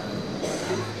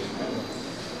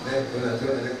đây tôi là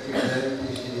chưa là cái đây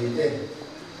đi xí đi đây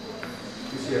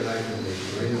cái xe lại thì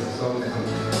để nó xong này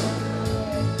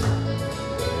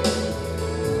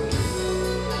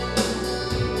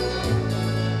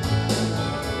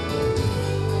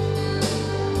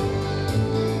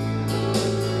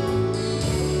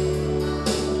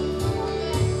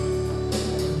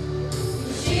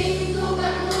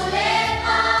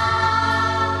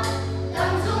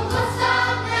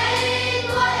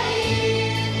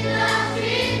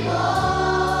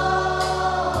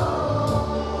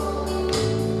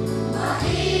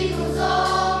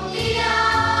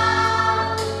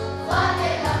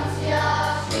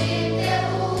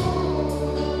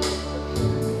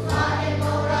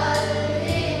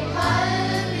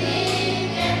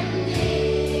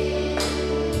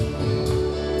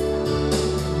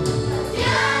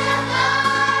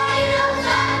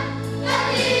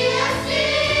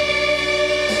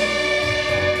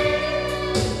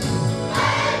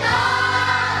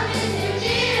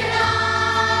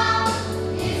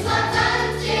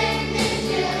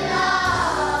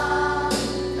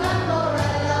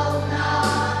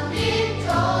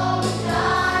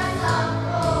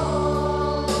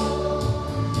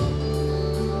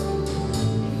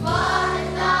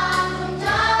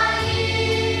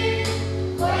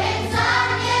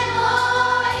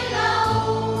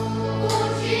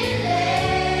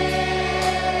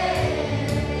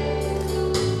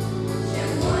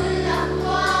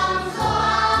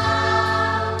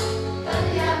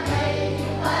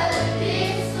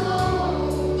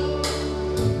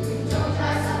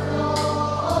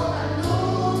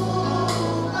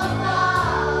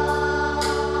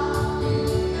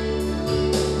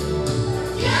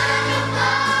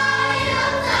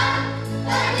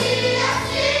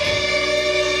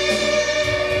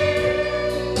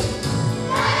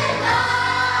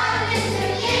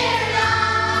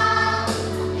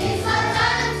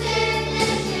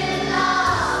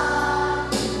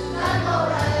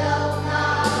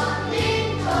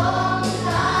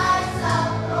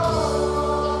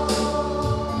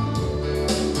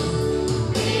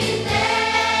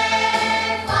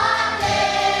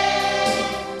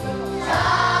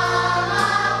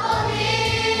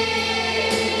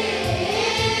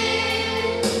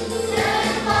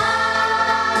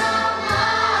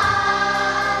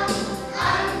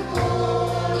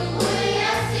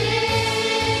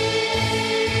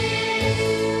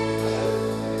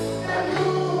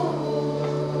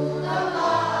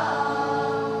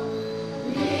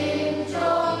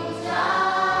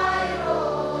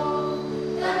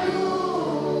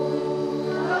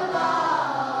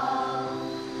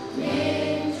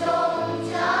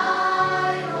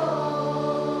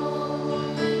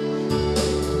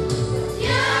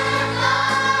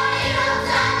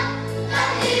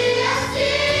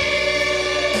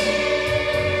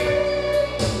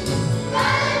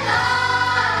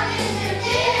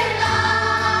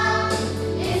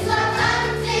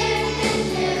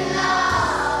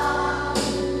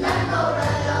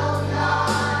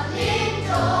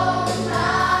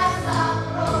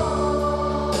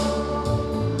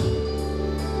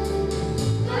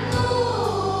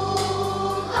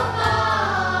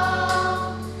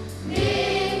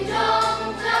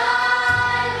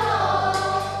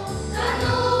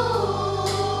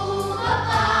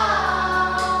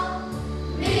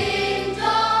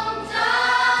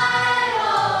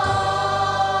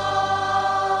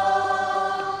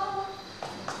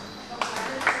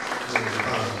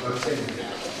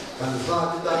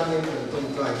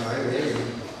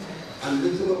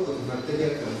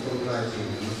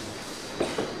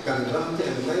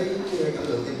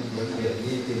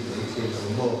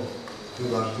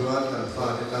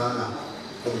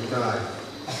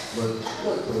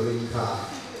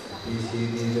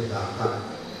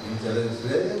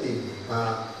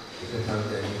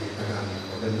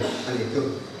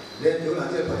lên chỗ là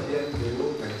chơi Pathianni thì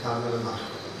lúc cảnh tham gia mà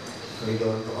người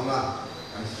đồn có mà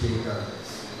anh speaker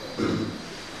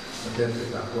Pathianni sẽ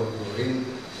đặt cuộc của in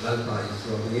lan phải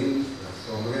xuống in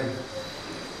xuống nghe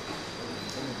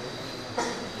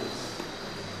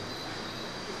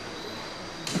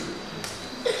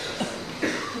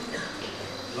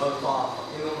Lord Father,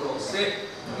 in the Lord say,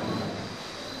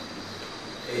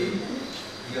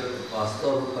 a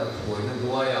pastor Pathianni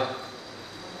Duaya,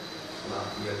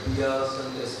 Hnahthial Bial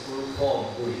SS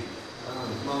hmang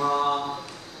mga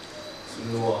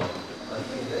sunwa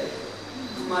Pathianni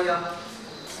Maya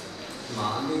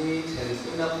Mani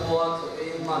Chanmari po to a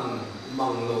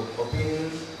hmang lo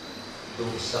papin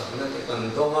duksak na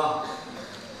tikandonga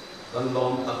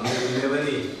kanlom takmil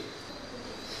 11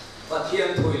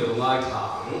 Pathianni lo ngai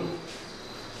thang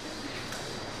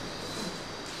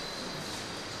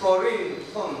foreign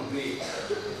company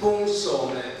bung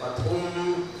som le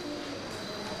pathum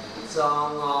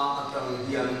changa atang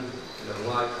dian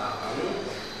lawai thang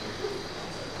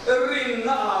rin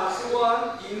na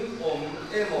chuan in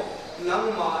emo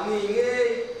nang ma ni nge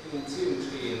in chim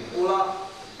thin ula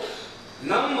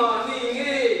nang ma ni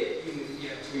nge in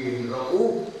ia thin ro u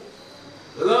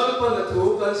lal pan thu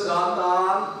kan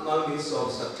satan mang ni som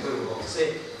sak theu ro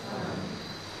se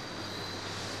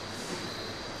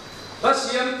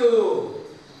Pasiam tu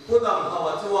pudam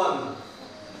hawa chuan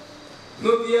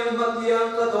nutian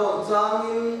matian ka don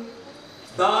changin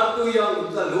dar tu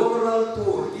yang ka luang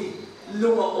tur di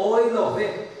luma oi lo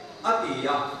ve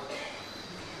atia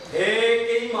he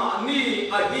ke ma ni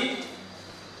a hi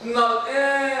ngal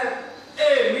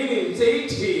e minin chei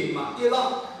thi ma ila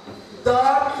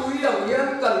dar tu yang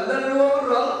yan kan la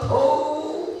luang tho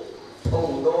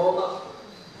do ma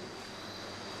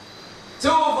chú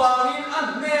vàng in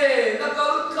ăn nè đã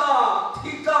có cả thì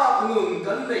cả ngừng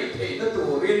cắn đầy thể đã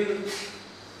tổ rin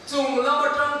chúng là một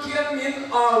trong thiên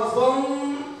miền ảo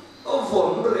phong ở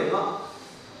vốn rồi mà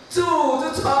chú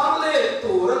sáng lệ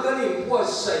tổ ra cái niềm qua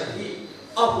sạch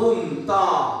ở hồn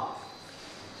ta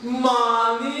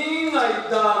mà ní ngày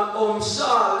đàn ôm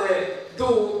xa lệ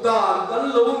đủ đàn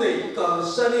cắn lâu này càng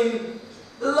sân in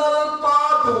là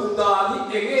ba đủ đàn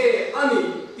đi nghe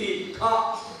anh đi khá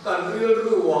cần riêng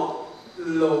rùa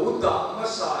lâu đã mà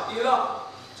sa ila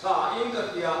cha in cái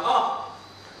tia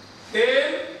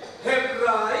đến hẹp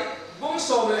rai bung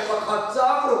som le pakhat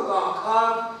chang ro ka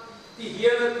khan ti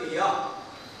hian tia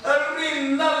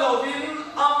rin na lovin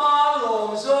ama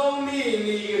lom zong mi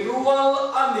ni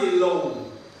rual ani lo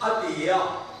atia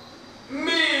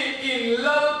mi in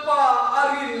lalpa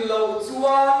arin lo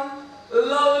chuan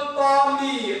lalpa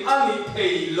mi ani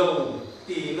thei lo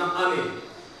ti na ani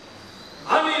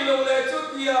Ani lo le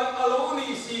chút tiang alo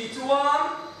ni si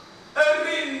chuan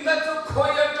erin na chu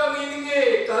khoya tang in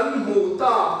nge kan mu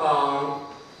ta bang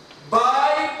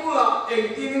bai pula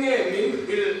eng tin nge min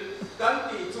hil kan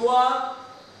ti chuan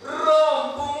rom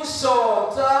bung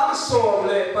so chang som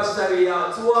le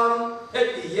pasaria chuan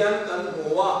etian kan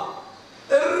huwa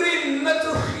erin na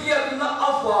chu khiat na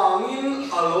awangin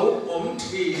alo om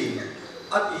thi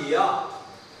atia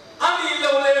Ani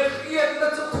lo le khiat na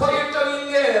chu khoya tang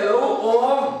nge lo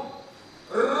om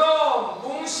rom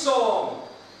bung som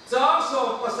chang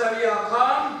som pasaria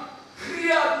khan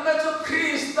khiat na chu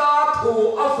Krista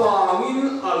thu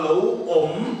awangin alo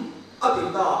om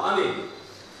atita ani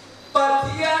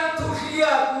Pathian thu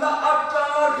khiat na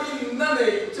atang rin na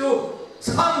nei chu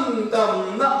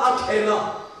chandam na athena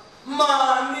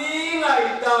mani ngai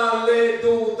ta le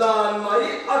du dan mai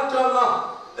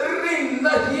atanga rin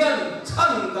na hian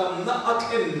chandam na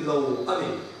athen lo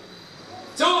ani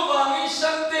chu wangi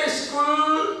Sunday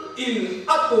school in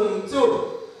atum chu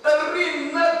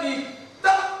rin na di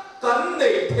ta kan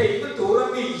nei thei tu ra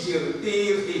mi jir ti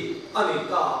hi ani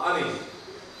ta ani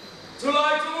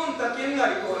chulai chun takin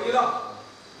ngai ko ila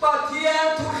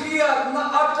Pathian thu khiat na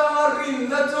atanga rin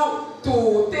na chu tu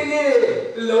te nge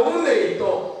lo nei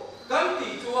to kan ti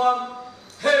chuan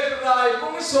hebrai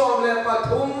bung som le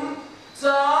pathum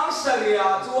Chang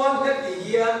saria chuan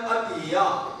Hnahthial atia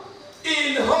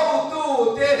in ho tu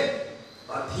te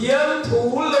Pathian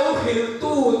thu lo hil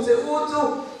tu che u chu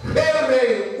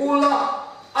hereng ula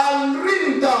an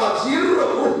rin da zero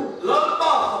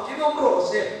lalpa kinom ro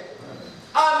se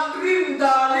an rin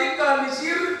da li kan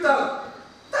sir ta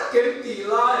ta ken ti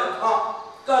la ya kha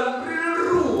kan rin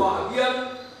ruwa hian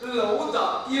lo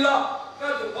da ila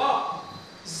ka du ba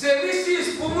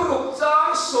Genesis pumuruk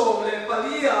chang som le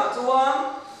palia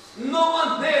chuan no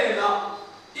anena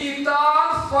itan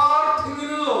far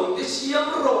thingin long e siam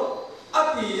ro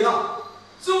atia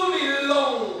chumi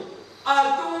long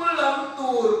atung lam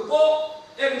tur po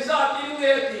em za tin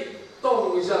nge ti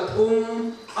tong za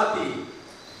thum ati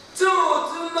chu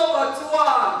no wa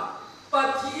chuan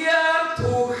Pathian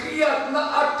thu khiat na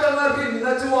atanga rin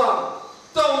na chuan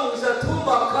tong za thum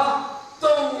kha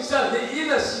tong za ni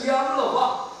na siam lo wa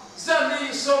Zani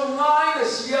song ngai na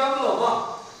siam lo wa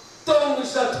tong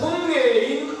sa thung nge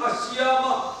in a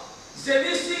siama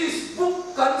Genesis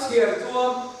book kan chiar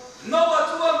chuan no wa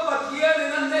chuan Pathian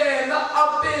na ne na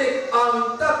ape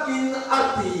ang takin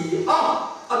ati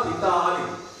ati ta ani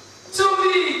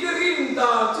chumi rin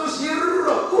da chu sir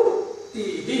ro ti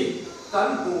hi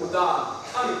kan bu da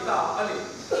ani ta ani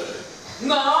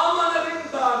na ma na rin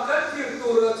da kan chiar tu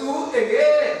ra chu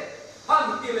ege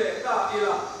han ti le ta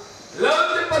ila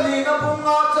Lalu pani na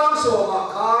bunga chang so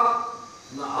makha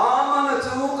na amana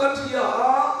chu kathia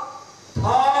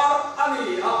thar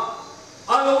ani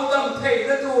alo dam thei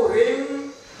na tu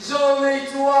ring zo nei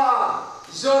chua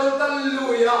Jordan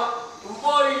luya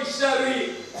voi sari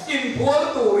in buồn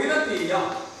tuổi nó tì à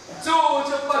chú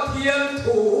cho Pathian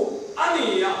thủ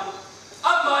anh à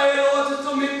anh mai rồi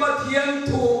cho mình Pathian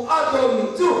thủ anh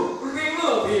đồng chú riêng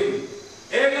ở bên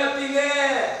em là tiếng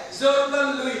nghe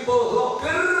Jordan lui bộ lọc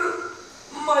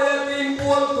maya tin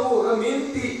buồn tu ra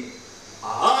minti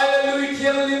ai lui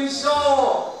kiang lim so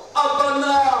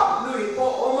abana lui po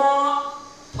oma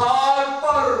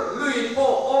par lui po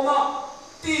oma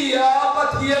tia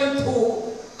Pathian thu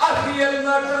ahian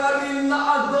na darin na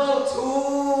ano chu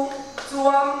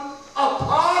chuan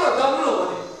apar dam lo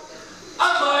ni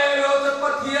amai ro ta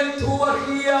Pathian thu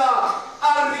ahia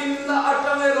arin na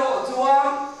atang ro chuan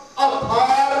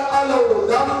apar alo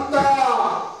dam ta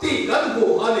ti kan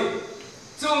bu ani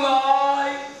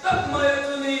Julai tak maya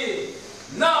tuni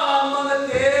nama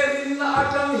terin na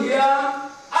atang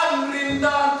hian anrin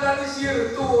dan kan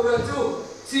sir tu raju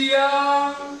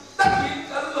siang takit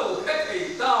kan lo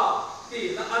hei ta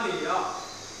ti na ania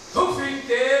thufin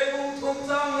te kung thum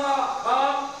changa ha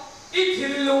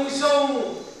ithil lung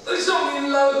song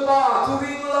in lau pa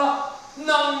thuring la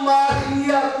nang ma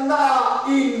hiat na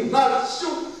in ngat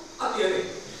su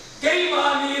atiani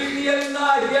Keimani hian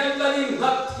na hian kan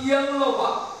Hnahthial lo ba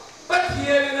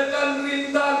Pathianni na kan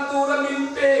rindan tu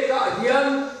ramin pe ka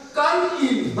hian kan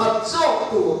Inah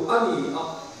sok tu ani a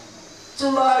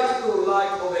Julai tu lai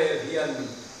ko ve hian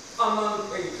amang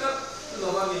peitat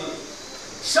lo ani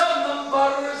san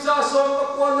number sa som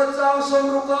pakwan na chang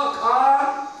som ruka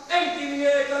khan eng tin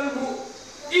nge kan mu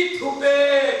ithu pe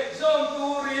zom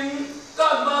turin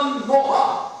kan man mo ha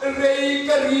rei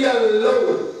ka rial lo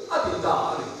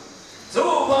atita Chú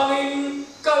vangin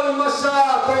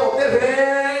kalmasa to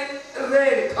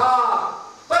re kha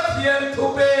Pathian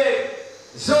thu pe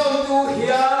zom tu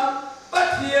hian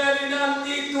Pathianni nan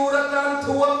ti tu ratan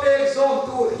thua pe zom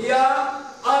tu hian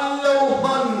an lo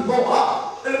man mo ha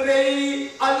rei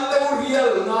an lo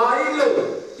rial ngai lo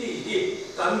ti hi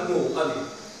kan mu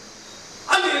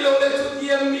ani lo le chu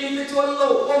tiam mi le chuan lo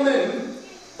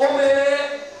ome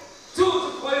chu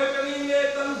khoi kan nge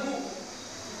kan mu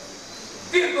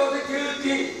Tiếng có thể kêu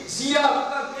thì xia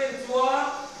các tên chúa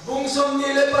vùng sông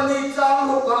như lệ pani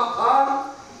trang lục hạ kháng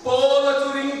bố là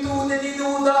chú rinh tu để đi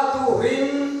tu đa tu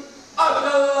rinh ác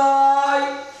lại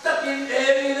tất nhiên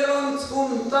em như rong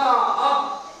chun ta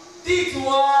tí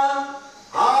chuan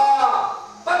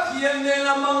Pathianni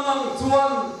là mang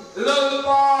chuan lơ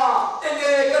pa em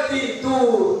nghe cái tí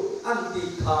tu ăn tí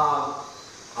thang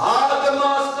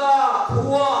Adamasa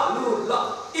thua lụt là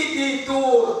ít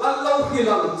tu ăn lâu khi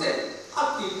làm chết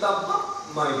ati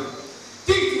tampak mai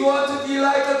tikwa jadi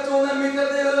lai ka tuna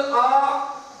minadel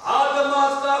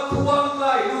adamasa kuang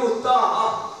kai luta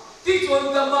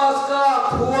tikwa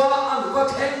damaska kuwa an ka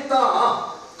khenta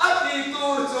ati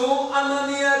tur chu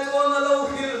anania chona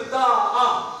lo hilta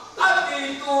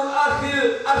ati tur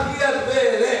ahir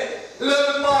vele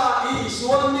lempa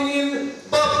iswanin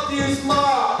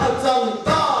baptisma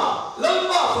ajanta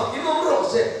lempa fakinom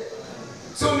rose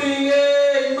suminge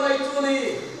mai tuni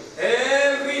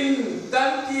Erin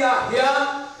dan kia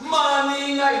hian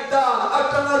mani ngai ta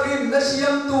akangarin na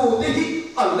siam tu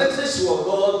dihi allet se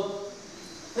suagon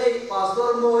hey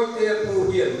pastor moi te pu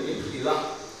hian ni khila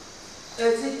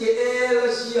esi ke era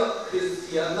sia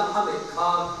christian na ame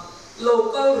khan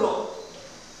local ro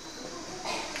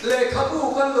le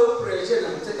khabu kan lo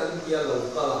president se kan kia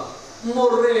local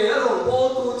morre ro bo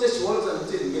tu che sual jan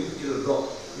chin mi khil ro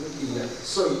ni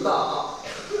soita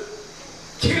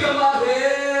Kilama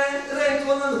re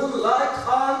tuanan hun lai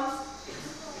khan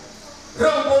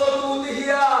rambo tu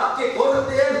dihia ke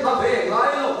korten ha ve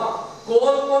ngai lo ba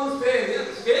kol kon fe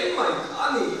ne mai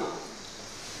khani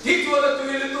ti tuala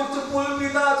tuil tu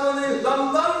pulpita chone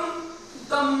lamdam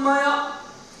tammaya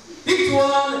ti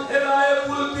tuan helai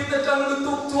pulpita chang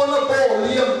tu tuala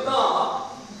boliam ta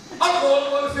a kol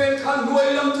kon fe khan nuai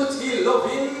lam tu thi lo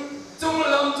hin chung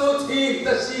lam tu thi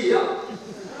ta sia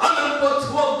Anang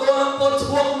pot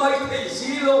chuak mai thei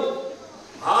silo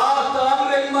tang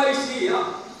reng mai sia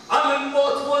anang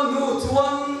pot chuan nu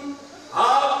chuan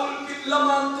pulpit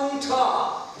laman tung cha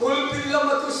pulpit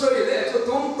lama tu soi le tu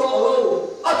tung to lo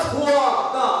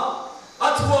chuak pa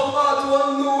chuan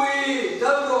nui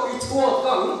dal ro I chuak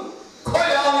kang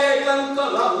khoya nge kan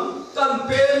kalang kan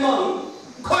pe mang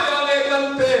khoya nge kan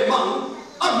pe mang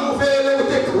amu ve lo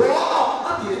te kwa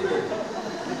ati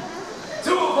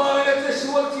Chuva le te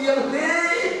sual tiang le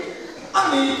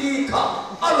ani di ka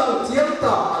alang tiang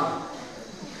ta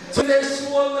Chule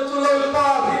sual na tulol pa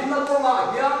rin na ko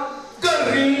nga hiang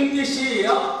garing ti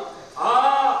siya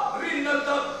rin na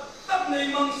tap na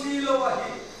imang silo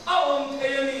ahi awang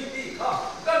kaya ni di ka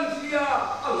kan siya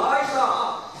alay ka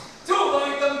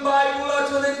Chuva ikan Bible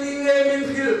chule tinge min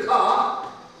fil ka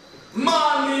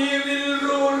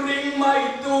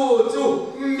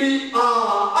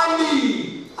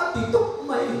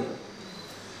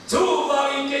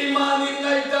cái mani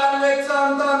ngày đàn lệ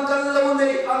chan đàn căn lâu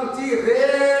này ăn chi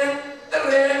reng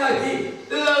reng ai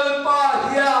lơ pa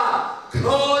ya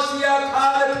Croatia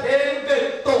khá thêm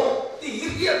về tổ tí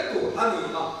hiệp tổ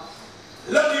anh à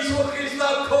lần đi xuống Krista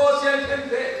Croatia thêm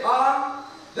về kháng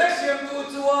lấy xem tu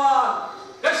chuan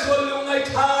cái xuân lung ngày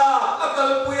tha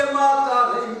akal puya ma ta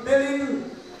lấy belin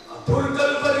thul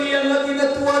kalvarian là đi na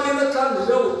tua đi na chan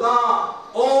râu ta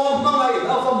ô mai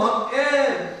là phải mặc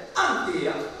em anh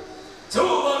tiệt chú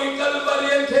bằng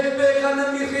kalvarian thêm về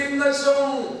khán mi khinh na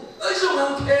sung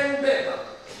ăn thêm về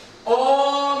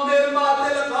ô mẹ ma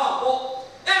thế là cả bộ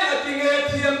em là tiếng nghe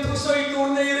thiêm thu soi tu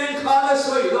này lên khá là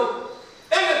soi lâu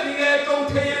em là tiếng nghe công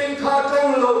thế lên khá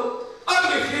công lâu anh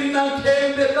bị khinh năng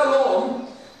thêm về cả lộn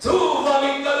chú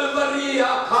bằng kalvaria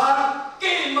khá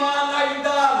cái mà ngày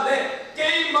đàn lệ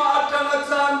cái mà trăng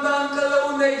chan đàn cả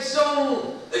lâu này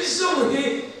sung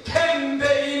hi thêm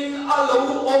về in à lâu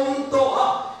ôm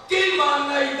tổ cái mà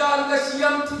ngày đàn cái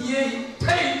xiêm thiê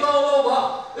thấy đâu mà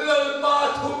lời ba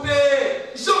thu bê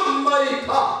dùng mày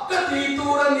khá cái gì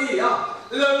tu ra nè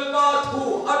lời ba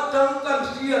thu atang kan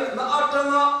riat na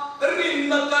atanga rin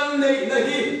na kan nei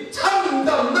nahi chang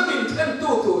dam na min then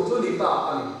tu cho đi ta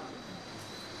ani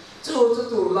chu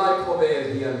tu lai kho be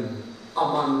hian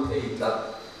aman thei tat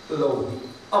lo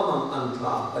amang an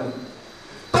tha ani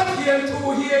Pathian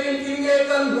thu hian in nge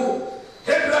kan mu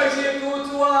hebrai se tu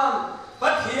chuan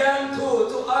Pathian thu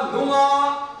anunga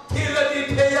thilati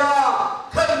theya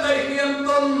khan nei hiam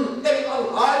ton ek ang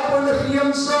ai pon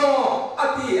hiam so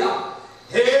atia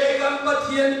he kan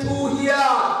Pathian thu hiya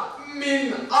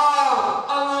min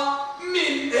anga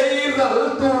min eiral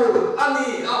tu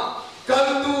ani kan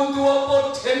tu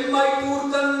pot then mai tur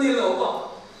kan ni lo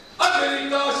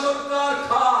Amerika sarkar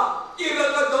kha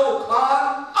iraka do khan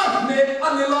ahme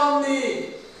anilom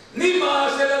ni ma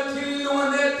sela thilunga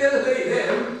ne tel hei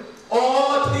hem o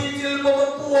thi jil bo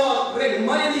puak reng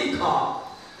mai ni kha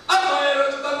amai ro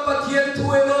kan Pathian thu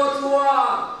elo chua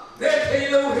ne thei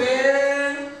lo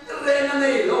reng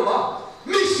nei lo ba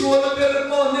mi sual ber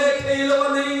ko ne thei lo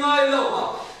nei ngai lo ba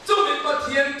chu mi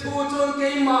Pathian thu chon ke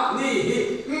ma ni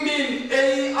min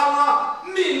ei anga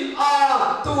min a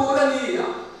tu ra ni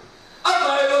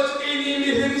amai ro ki ni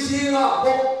mi him singa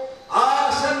bo a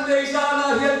san dei sana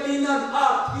hian inan a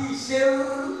thi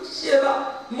sera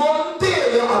monte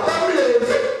ya tam le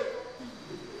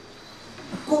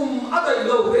kum adai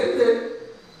lo rende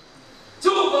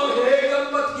chu ba he kan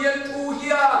Pathian thu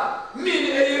hiya min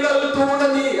ei ral tu na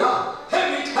ni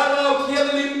hemi kharau khian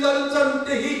lim kan chan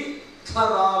te hi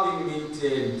kharawin min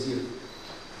chen chi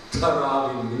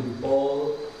kharawin min bol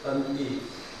an ni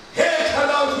he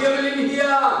kharau khian lim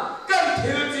hiya kan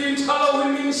thil chin kharau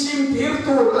min sim thir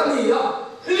tu na ni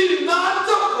lim na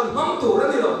chok kan hang tu na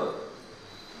ni lo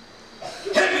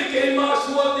hemi ke ma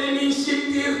suwa de min sim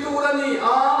thir tu na ni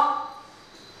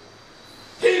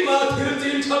he ma thil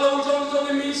chin kharau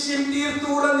jong min sim thir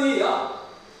tu na ni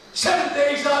Shen te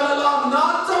sana lam na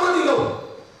chama ni lo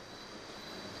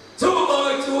chu ba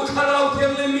chu kharau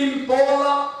thiam le min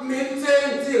pola min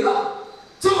chen chi la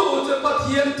chu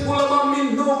Pathian thu la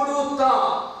min no lu ta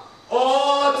o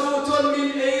chu chon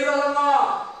min ei ra nga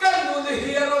kan nu de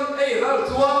hieron ei ra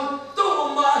chuan tu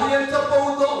ma hian cha po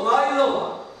do ngai lo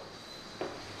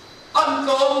an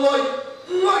ko ngoi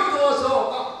to so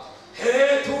ka he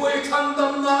thu ei chan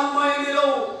dam na mai ni lo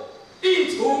in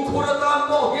chung khura tan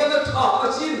bo hian tha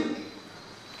achin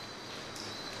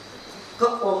ka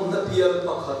om na pial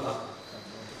pakhata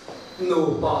no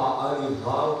pa ani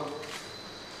hau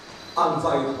an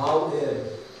vai hau e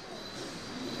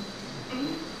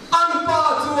an pa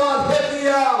chuan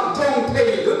hetia jong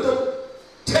thei lu tu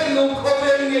then no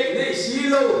khoven nge nei si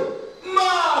lo ma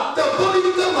ta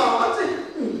boli ka ma che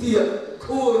tia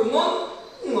khur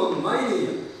ngon mai ni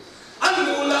an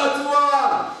nu la chuan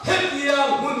hetia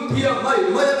mun pia mai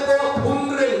ko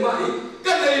phun reng mai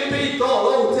ka nei pe to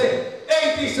lo che eng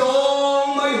ti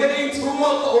song mai hei chuma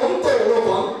ko om to lo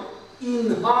bang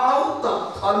in hau ta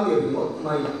khan ni mot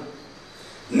mai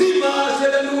ni ma se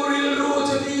la nuril ru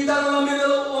che ti dan la min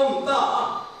lo om ta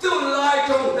tu lai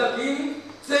trong ta kin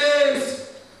sense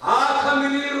a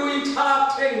khamil ru in tha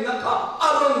theng na kha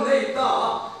aron nei ta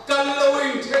kan lo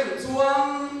in chen chuan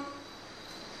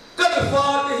kan fa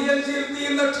te hian jil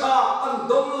ti na tha an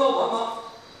dom lo ma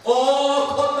o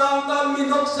khotang ta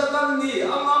minok sa kan ni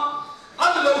anga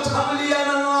an lo chang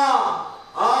lian'a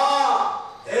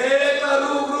e ta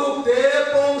ru te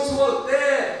pong sual te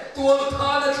tual tha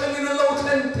na thengin lo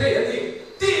then the ani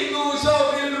ti nu so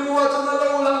bil ruwa cha na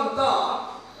lo lang ta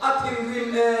athim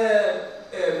rim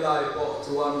e lai po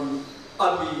chuan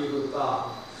abi ru ta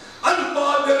an pa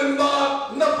del ma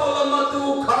na pola ma tu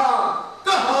kha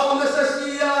ka haw na sa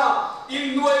sia in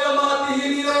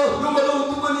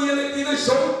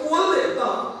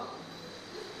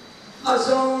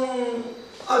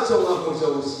asong ako sa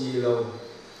usilaw.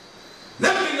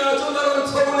 Naging aso na ron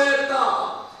tawleta,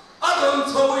 aron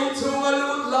tawin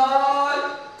tungalulay,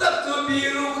 tatlo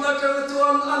biro na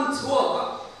karatuan ang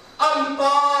tuwa, ang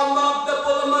pamag na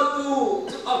palamatu,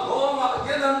 ako nga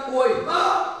yan ang uway pa,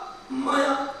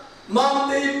 maya,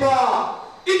 mamday pa,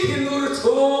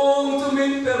 itinurtong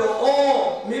tumin pero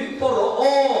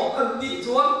andi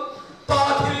tuwan,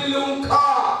 patilong ka,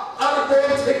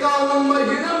 arbon teka ng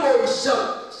mahina mo,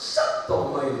 siya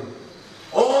tomay.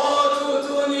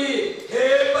 Tuani,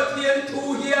 he patien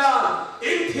tuhian,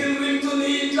 intin rim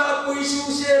tuni ka pui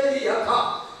susie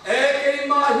tiaka, kay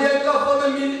mahia ka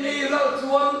panamin eiral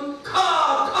tuan ka,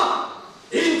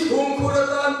 intung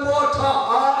kuratan puata,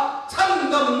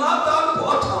 tandam natan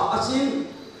puata asin.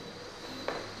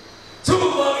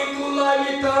 Tubang ikulay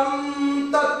mitam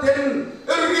taten,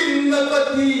 rin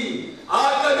nakati,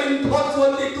 agarin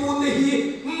patuan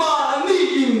itunihi, mani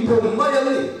impong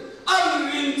mayani. Ang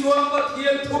rintuang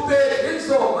Pathian tupe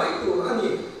henso ay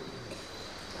turani.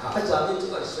 Ajarin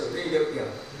juga sebelum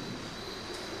dia.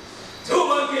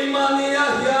 Coba gimana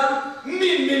ya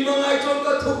min mga itong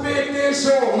katupe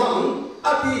henso mang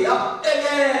atia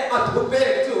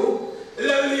atupe tu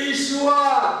laliswa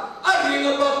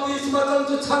aring baptisma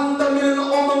tanto chanda min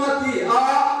omang atia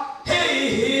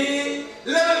hey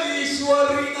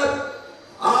laliswa ringat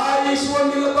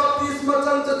aiswa min baptisma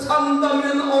tanto chanda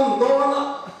min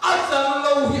omdona. Asang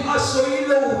lauhi asoy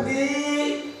lauhi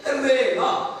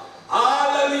rena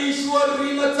alaliswa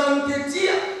ringa chante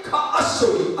chia ka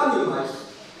asoy animai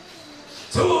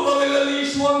Tubang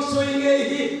laliswang soy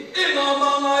ngehi ina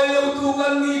mga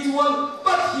lautugan ni tuang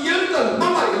Pathian kan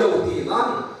mga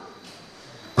lautinan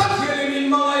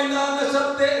Pathianin mga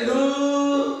inangasate lu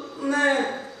ne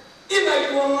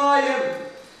inay ko ngayon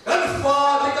kan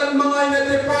fati kan mga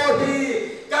inatepohi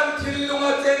kan kilung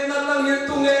aten na lang yung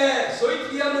tunge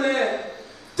soy tiyam le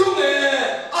tunge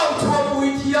ang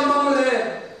chuapui tiyamang le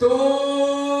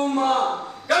tuma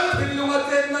kan kilung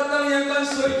aten na lang yung kan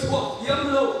soy chuap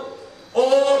tiyam lo o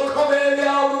kabeli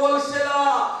awal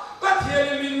sila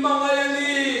Pathianin mga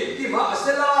yani di ma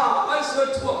sila kan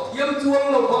soy chuap tiyam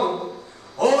tuang lo bang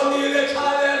o nile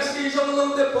kale si jong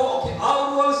long depo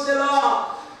awal sila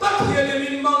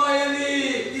Pathianin mga yani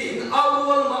di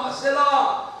awal ma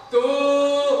sila tu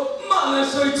mana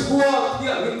soy chua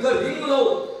dia minta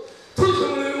ringlo tu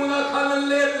jumluna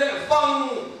kanan le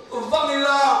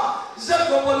vangila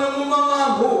zago panu mga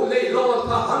mu le lo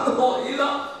ta han ho ila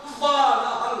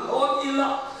fana han lo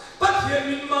ila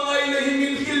Pathianin mga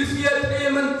inahimin hilfia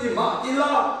teman tima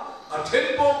ila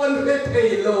atempo kan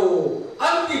retelo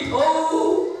anti to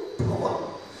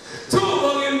tu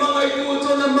bangin mga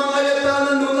ituto na mga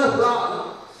yatanan nuna lana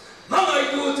mga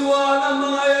itutuan ang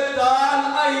mga yatan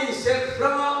ay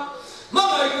sekranga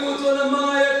mga itutuan ang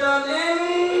mga yatan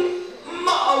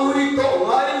maawito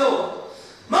ngaylo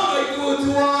mga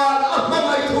itutuan ang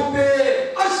mga itupe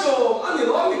aso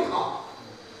aniromika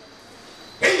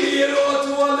hindi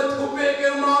rotuan at tupe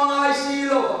kay mga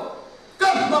isilo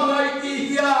kag mga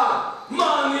itihiya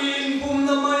manin bum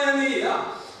na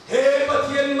mayaniya he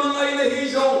Pathian mga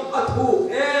inahizong at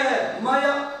hu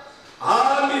maya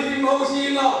Amin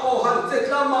himausi nga po hantet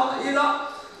lama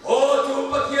ila o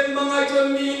tu Pathian mga iton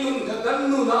minun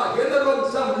kaganu na hinaron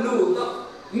sam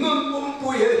luta nun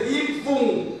pumpui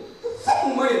himfung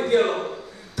fung may tielo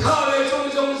thale song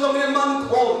man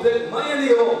ko de may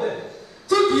niyo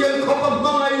tu diyan ko pa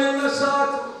mga ilan na sa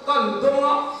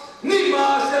kandonga ni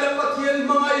ma sila Pathian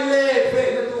mga ilepe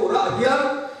na tura yan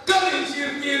kanin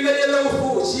sirki na ilaw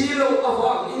fu silaw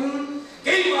avangin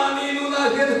kay mani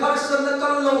nuna yan harsan na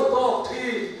kalaw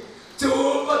tokti tu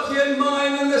Pathian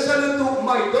mga na sa luto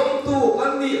may dong tu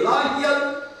kani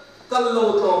lahyan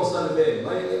kalaw tong salve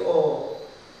may ni o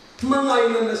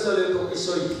mga na sa luto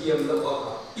isoy kiyam na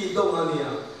baka ito nga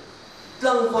niya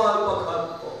lang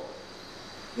pakat ko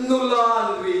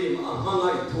nulan rim ang mga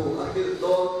ito ahil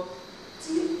doon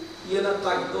yan ang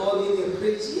kaito ni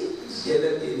Preci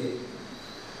siya ini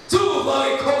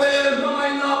Tubay kober mga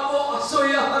inapo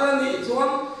asoy harani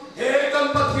tuang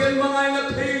hekan Pathian mga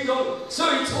inapejong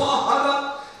soy tua hara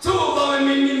tubay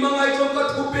min mga itong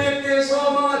katupe keso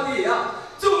mga tiya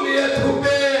tumia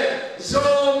tupe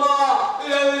zoma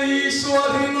lali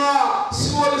suarina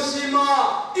suarsima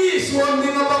isuan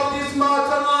dinga baptisma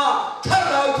tanga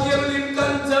karau kiam lim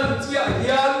kanjan tiya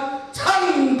yan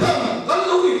tandam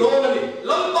kalau ito nani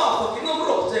lamba pakinom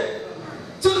rose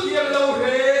tukiam lau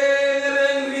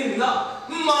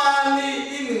mani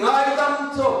ingai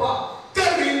dam tropa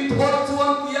karin thot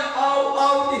chuan tia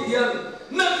au dihian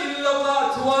nakin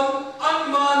lawa chuan an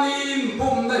mani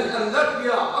bum na an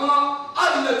latia anga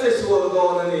an na te sual do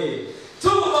na ni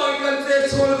chu bai kan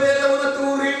solve lo na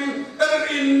turin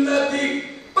rin na di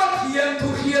pathian thu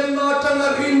hian na tang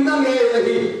rin na nge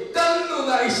hi kan nu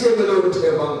na ise lo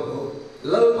the bang ho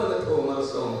lo pa na tho ma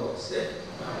song ro se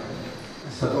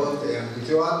sa ton te ang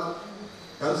chuan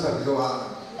kan sak zoa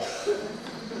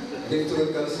ding tu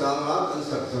kan sama kan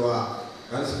sak zoa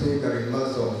kan speaker in ma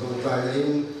song tu kai in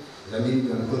lamin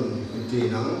kan kun ti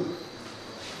nang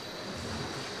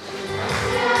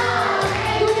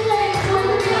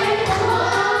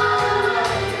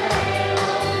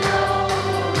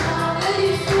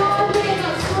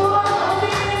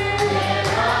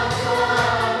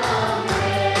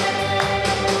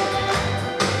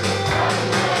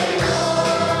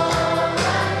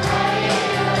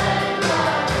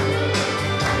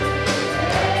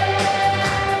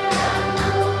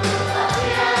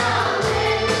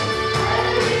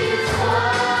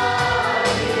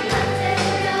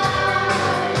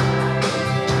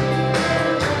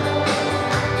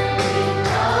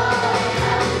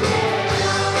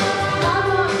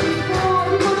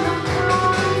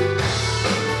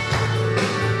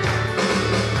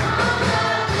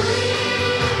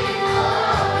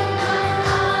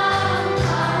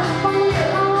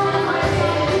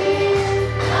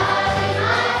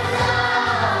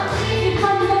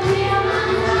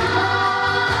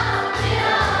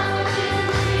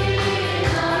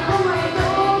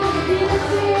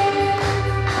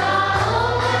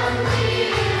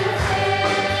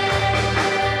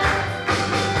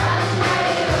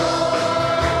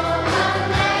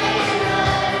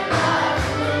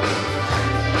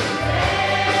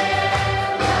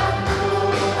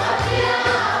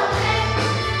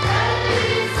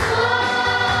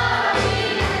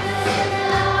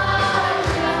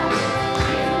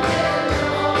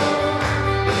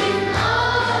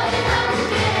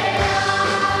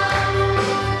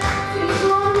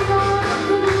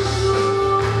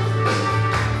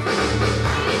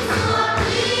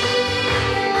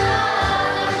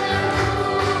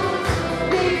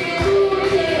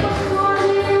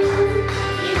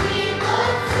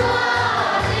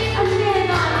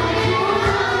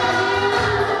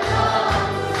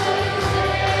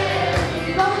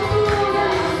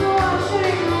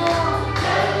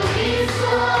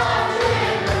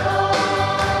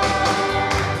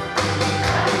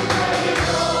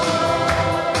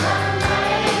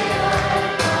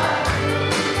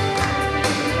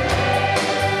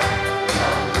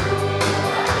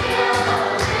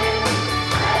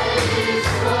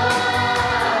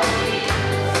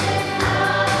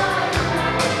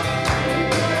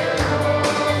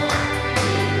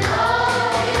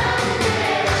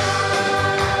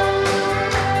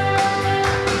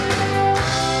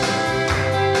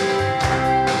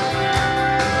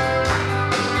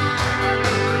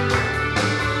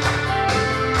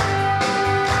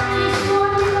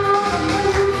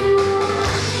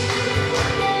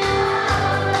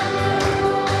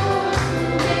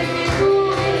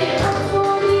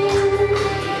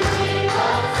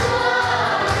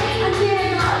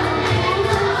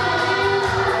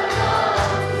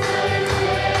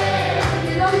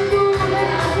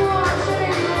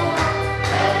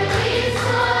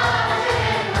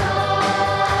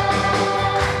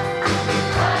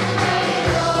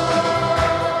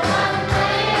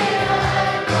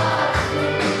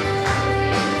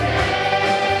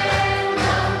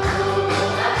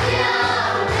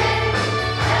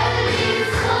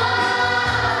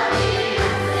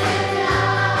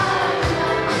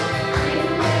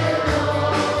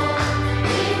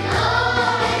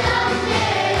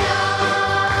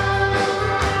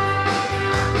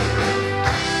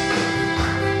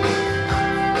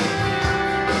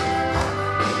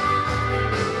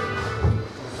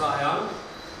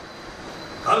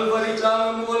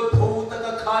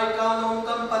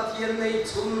Pathianni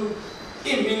chhung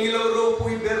imingiloro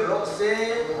berose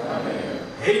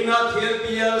Hnahthial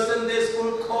Bial SS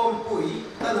hmangpui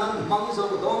kan hmang zo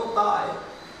dong tai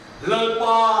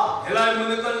lalpa helai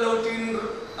munakan lotin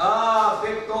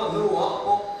vekto nuwa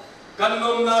ko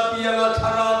kanom na pianga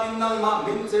thara binang ma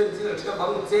minchen jil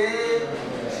chabang che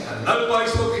lalpa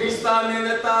so Kristane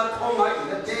na ta khomai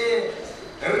na te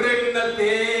reng na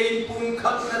te impung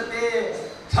khat na te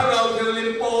tharau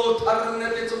dilin pol thar na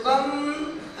te chukan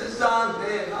zan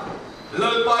de na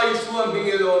lalpa iswa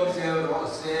mingilom sel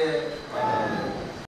rose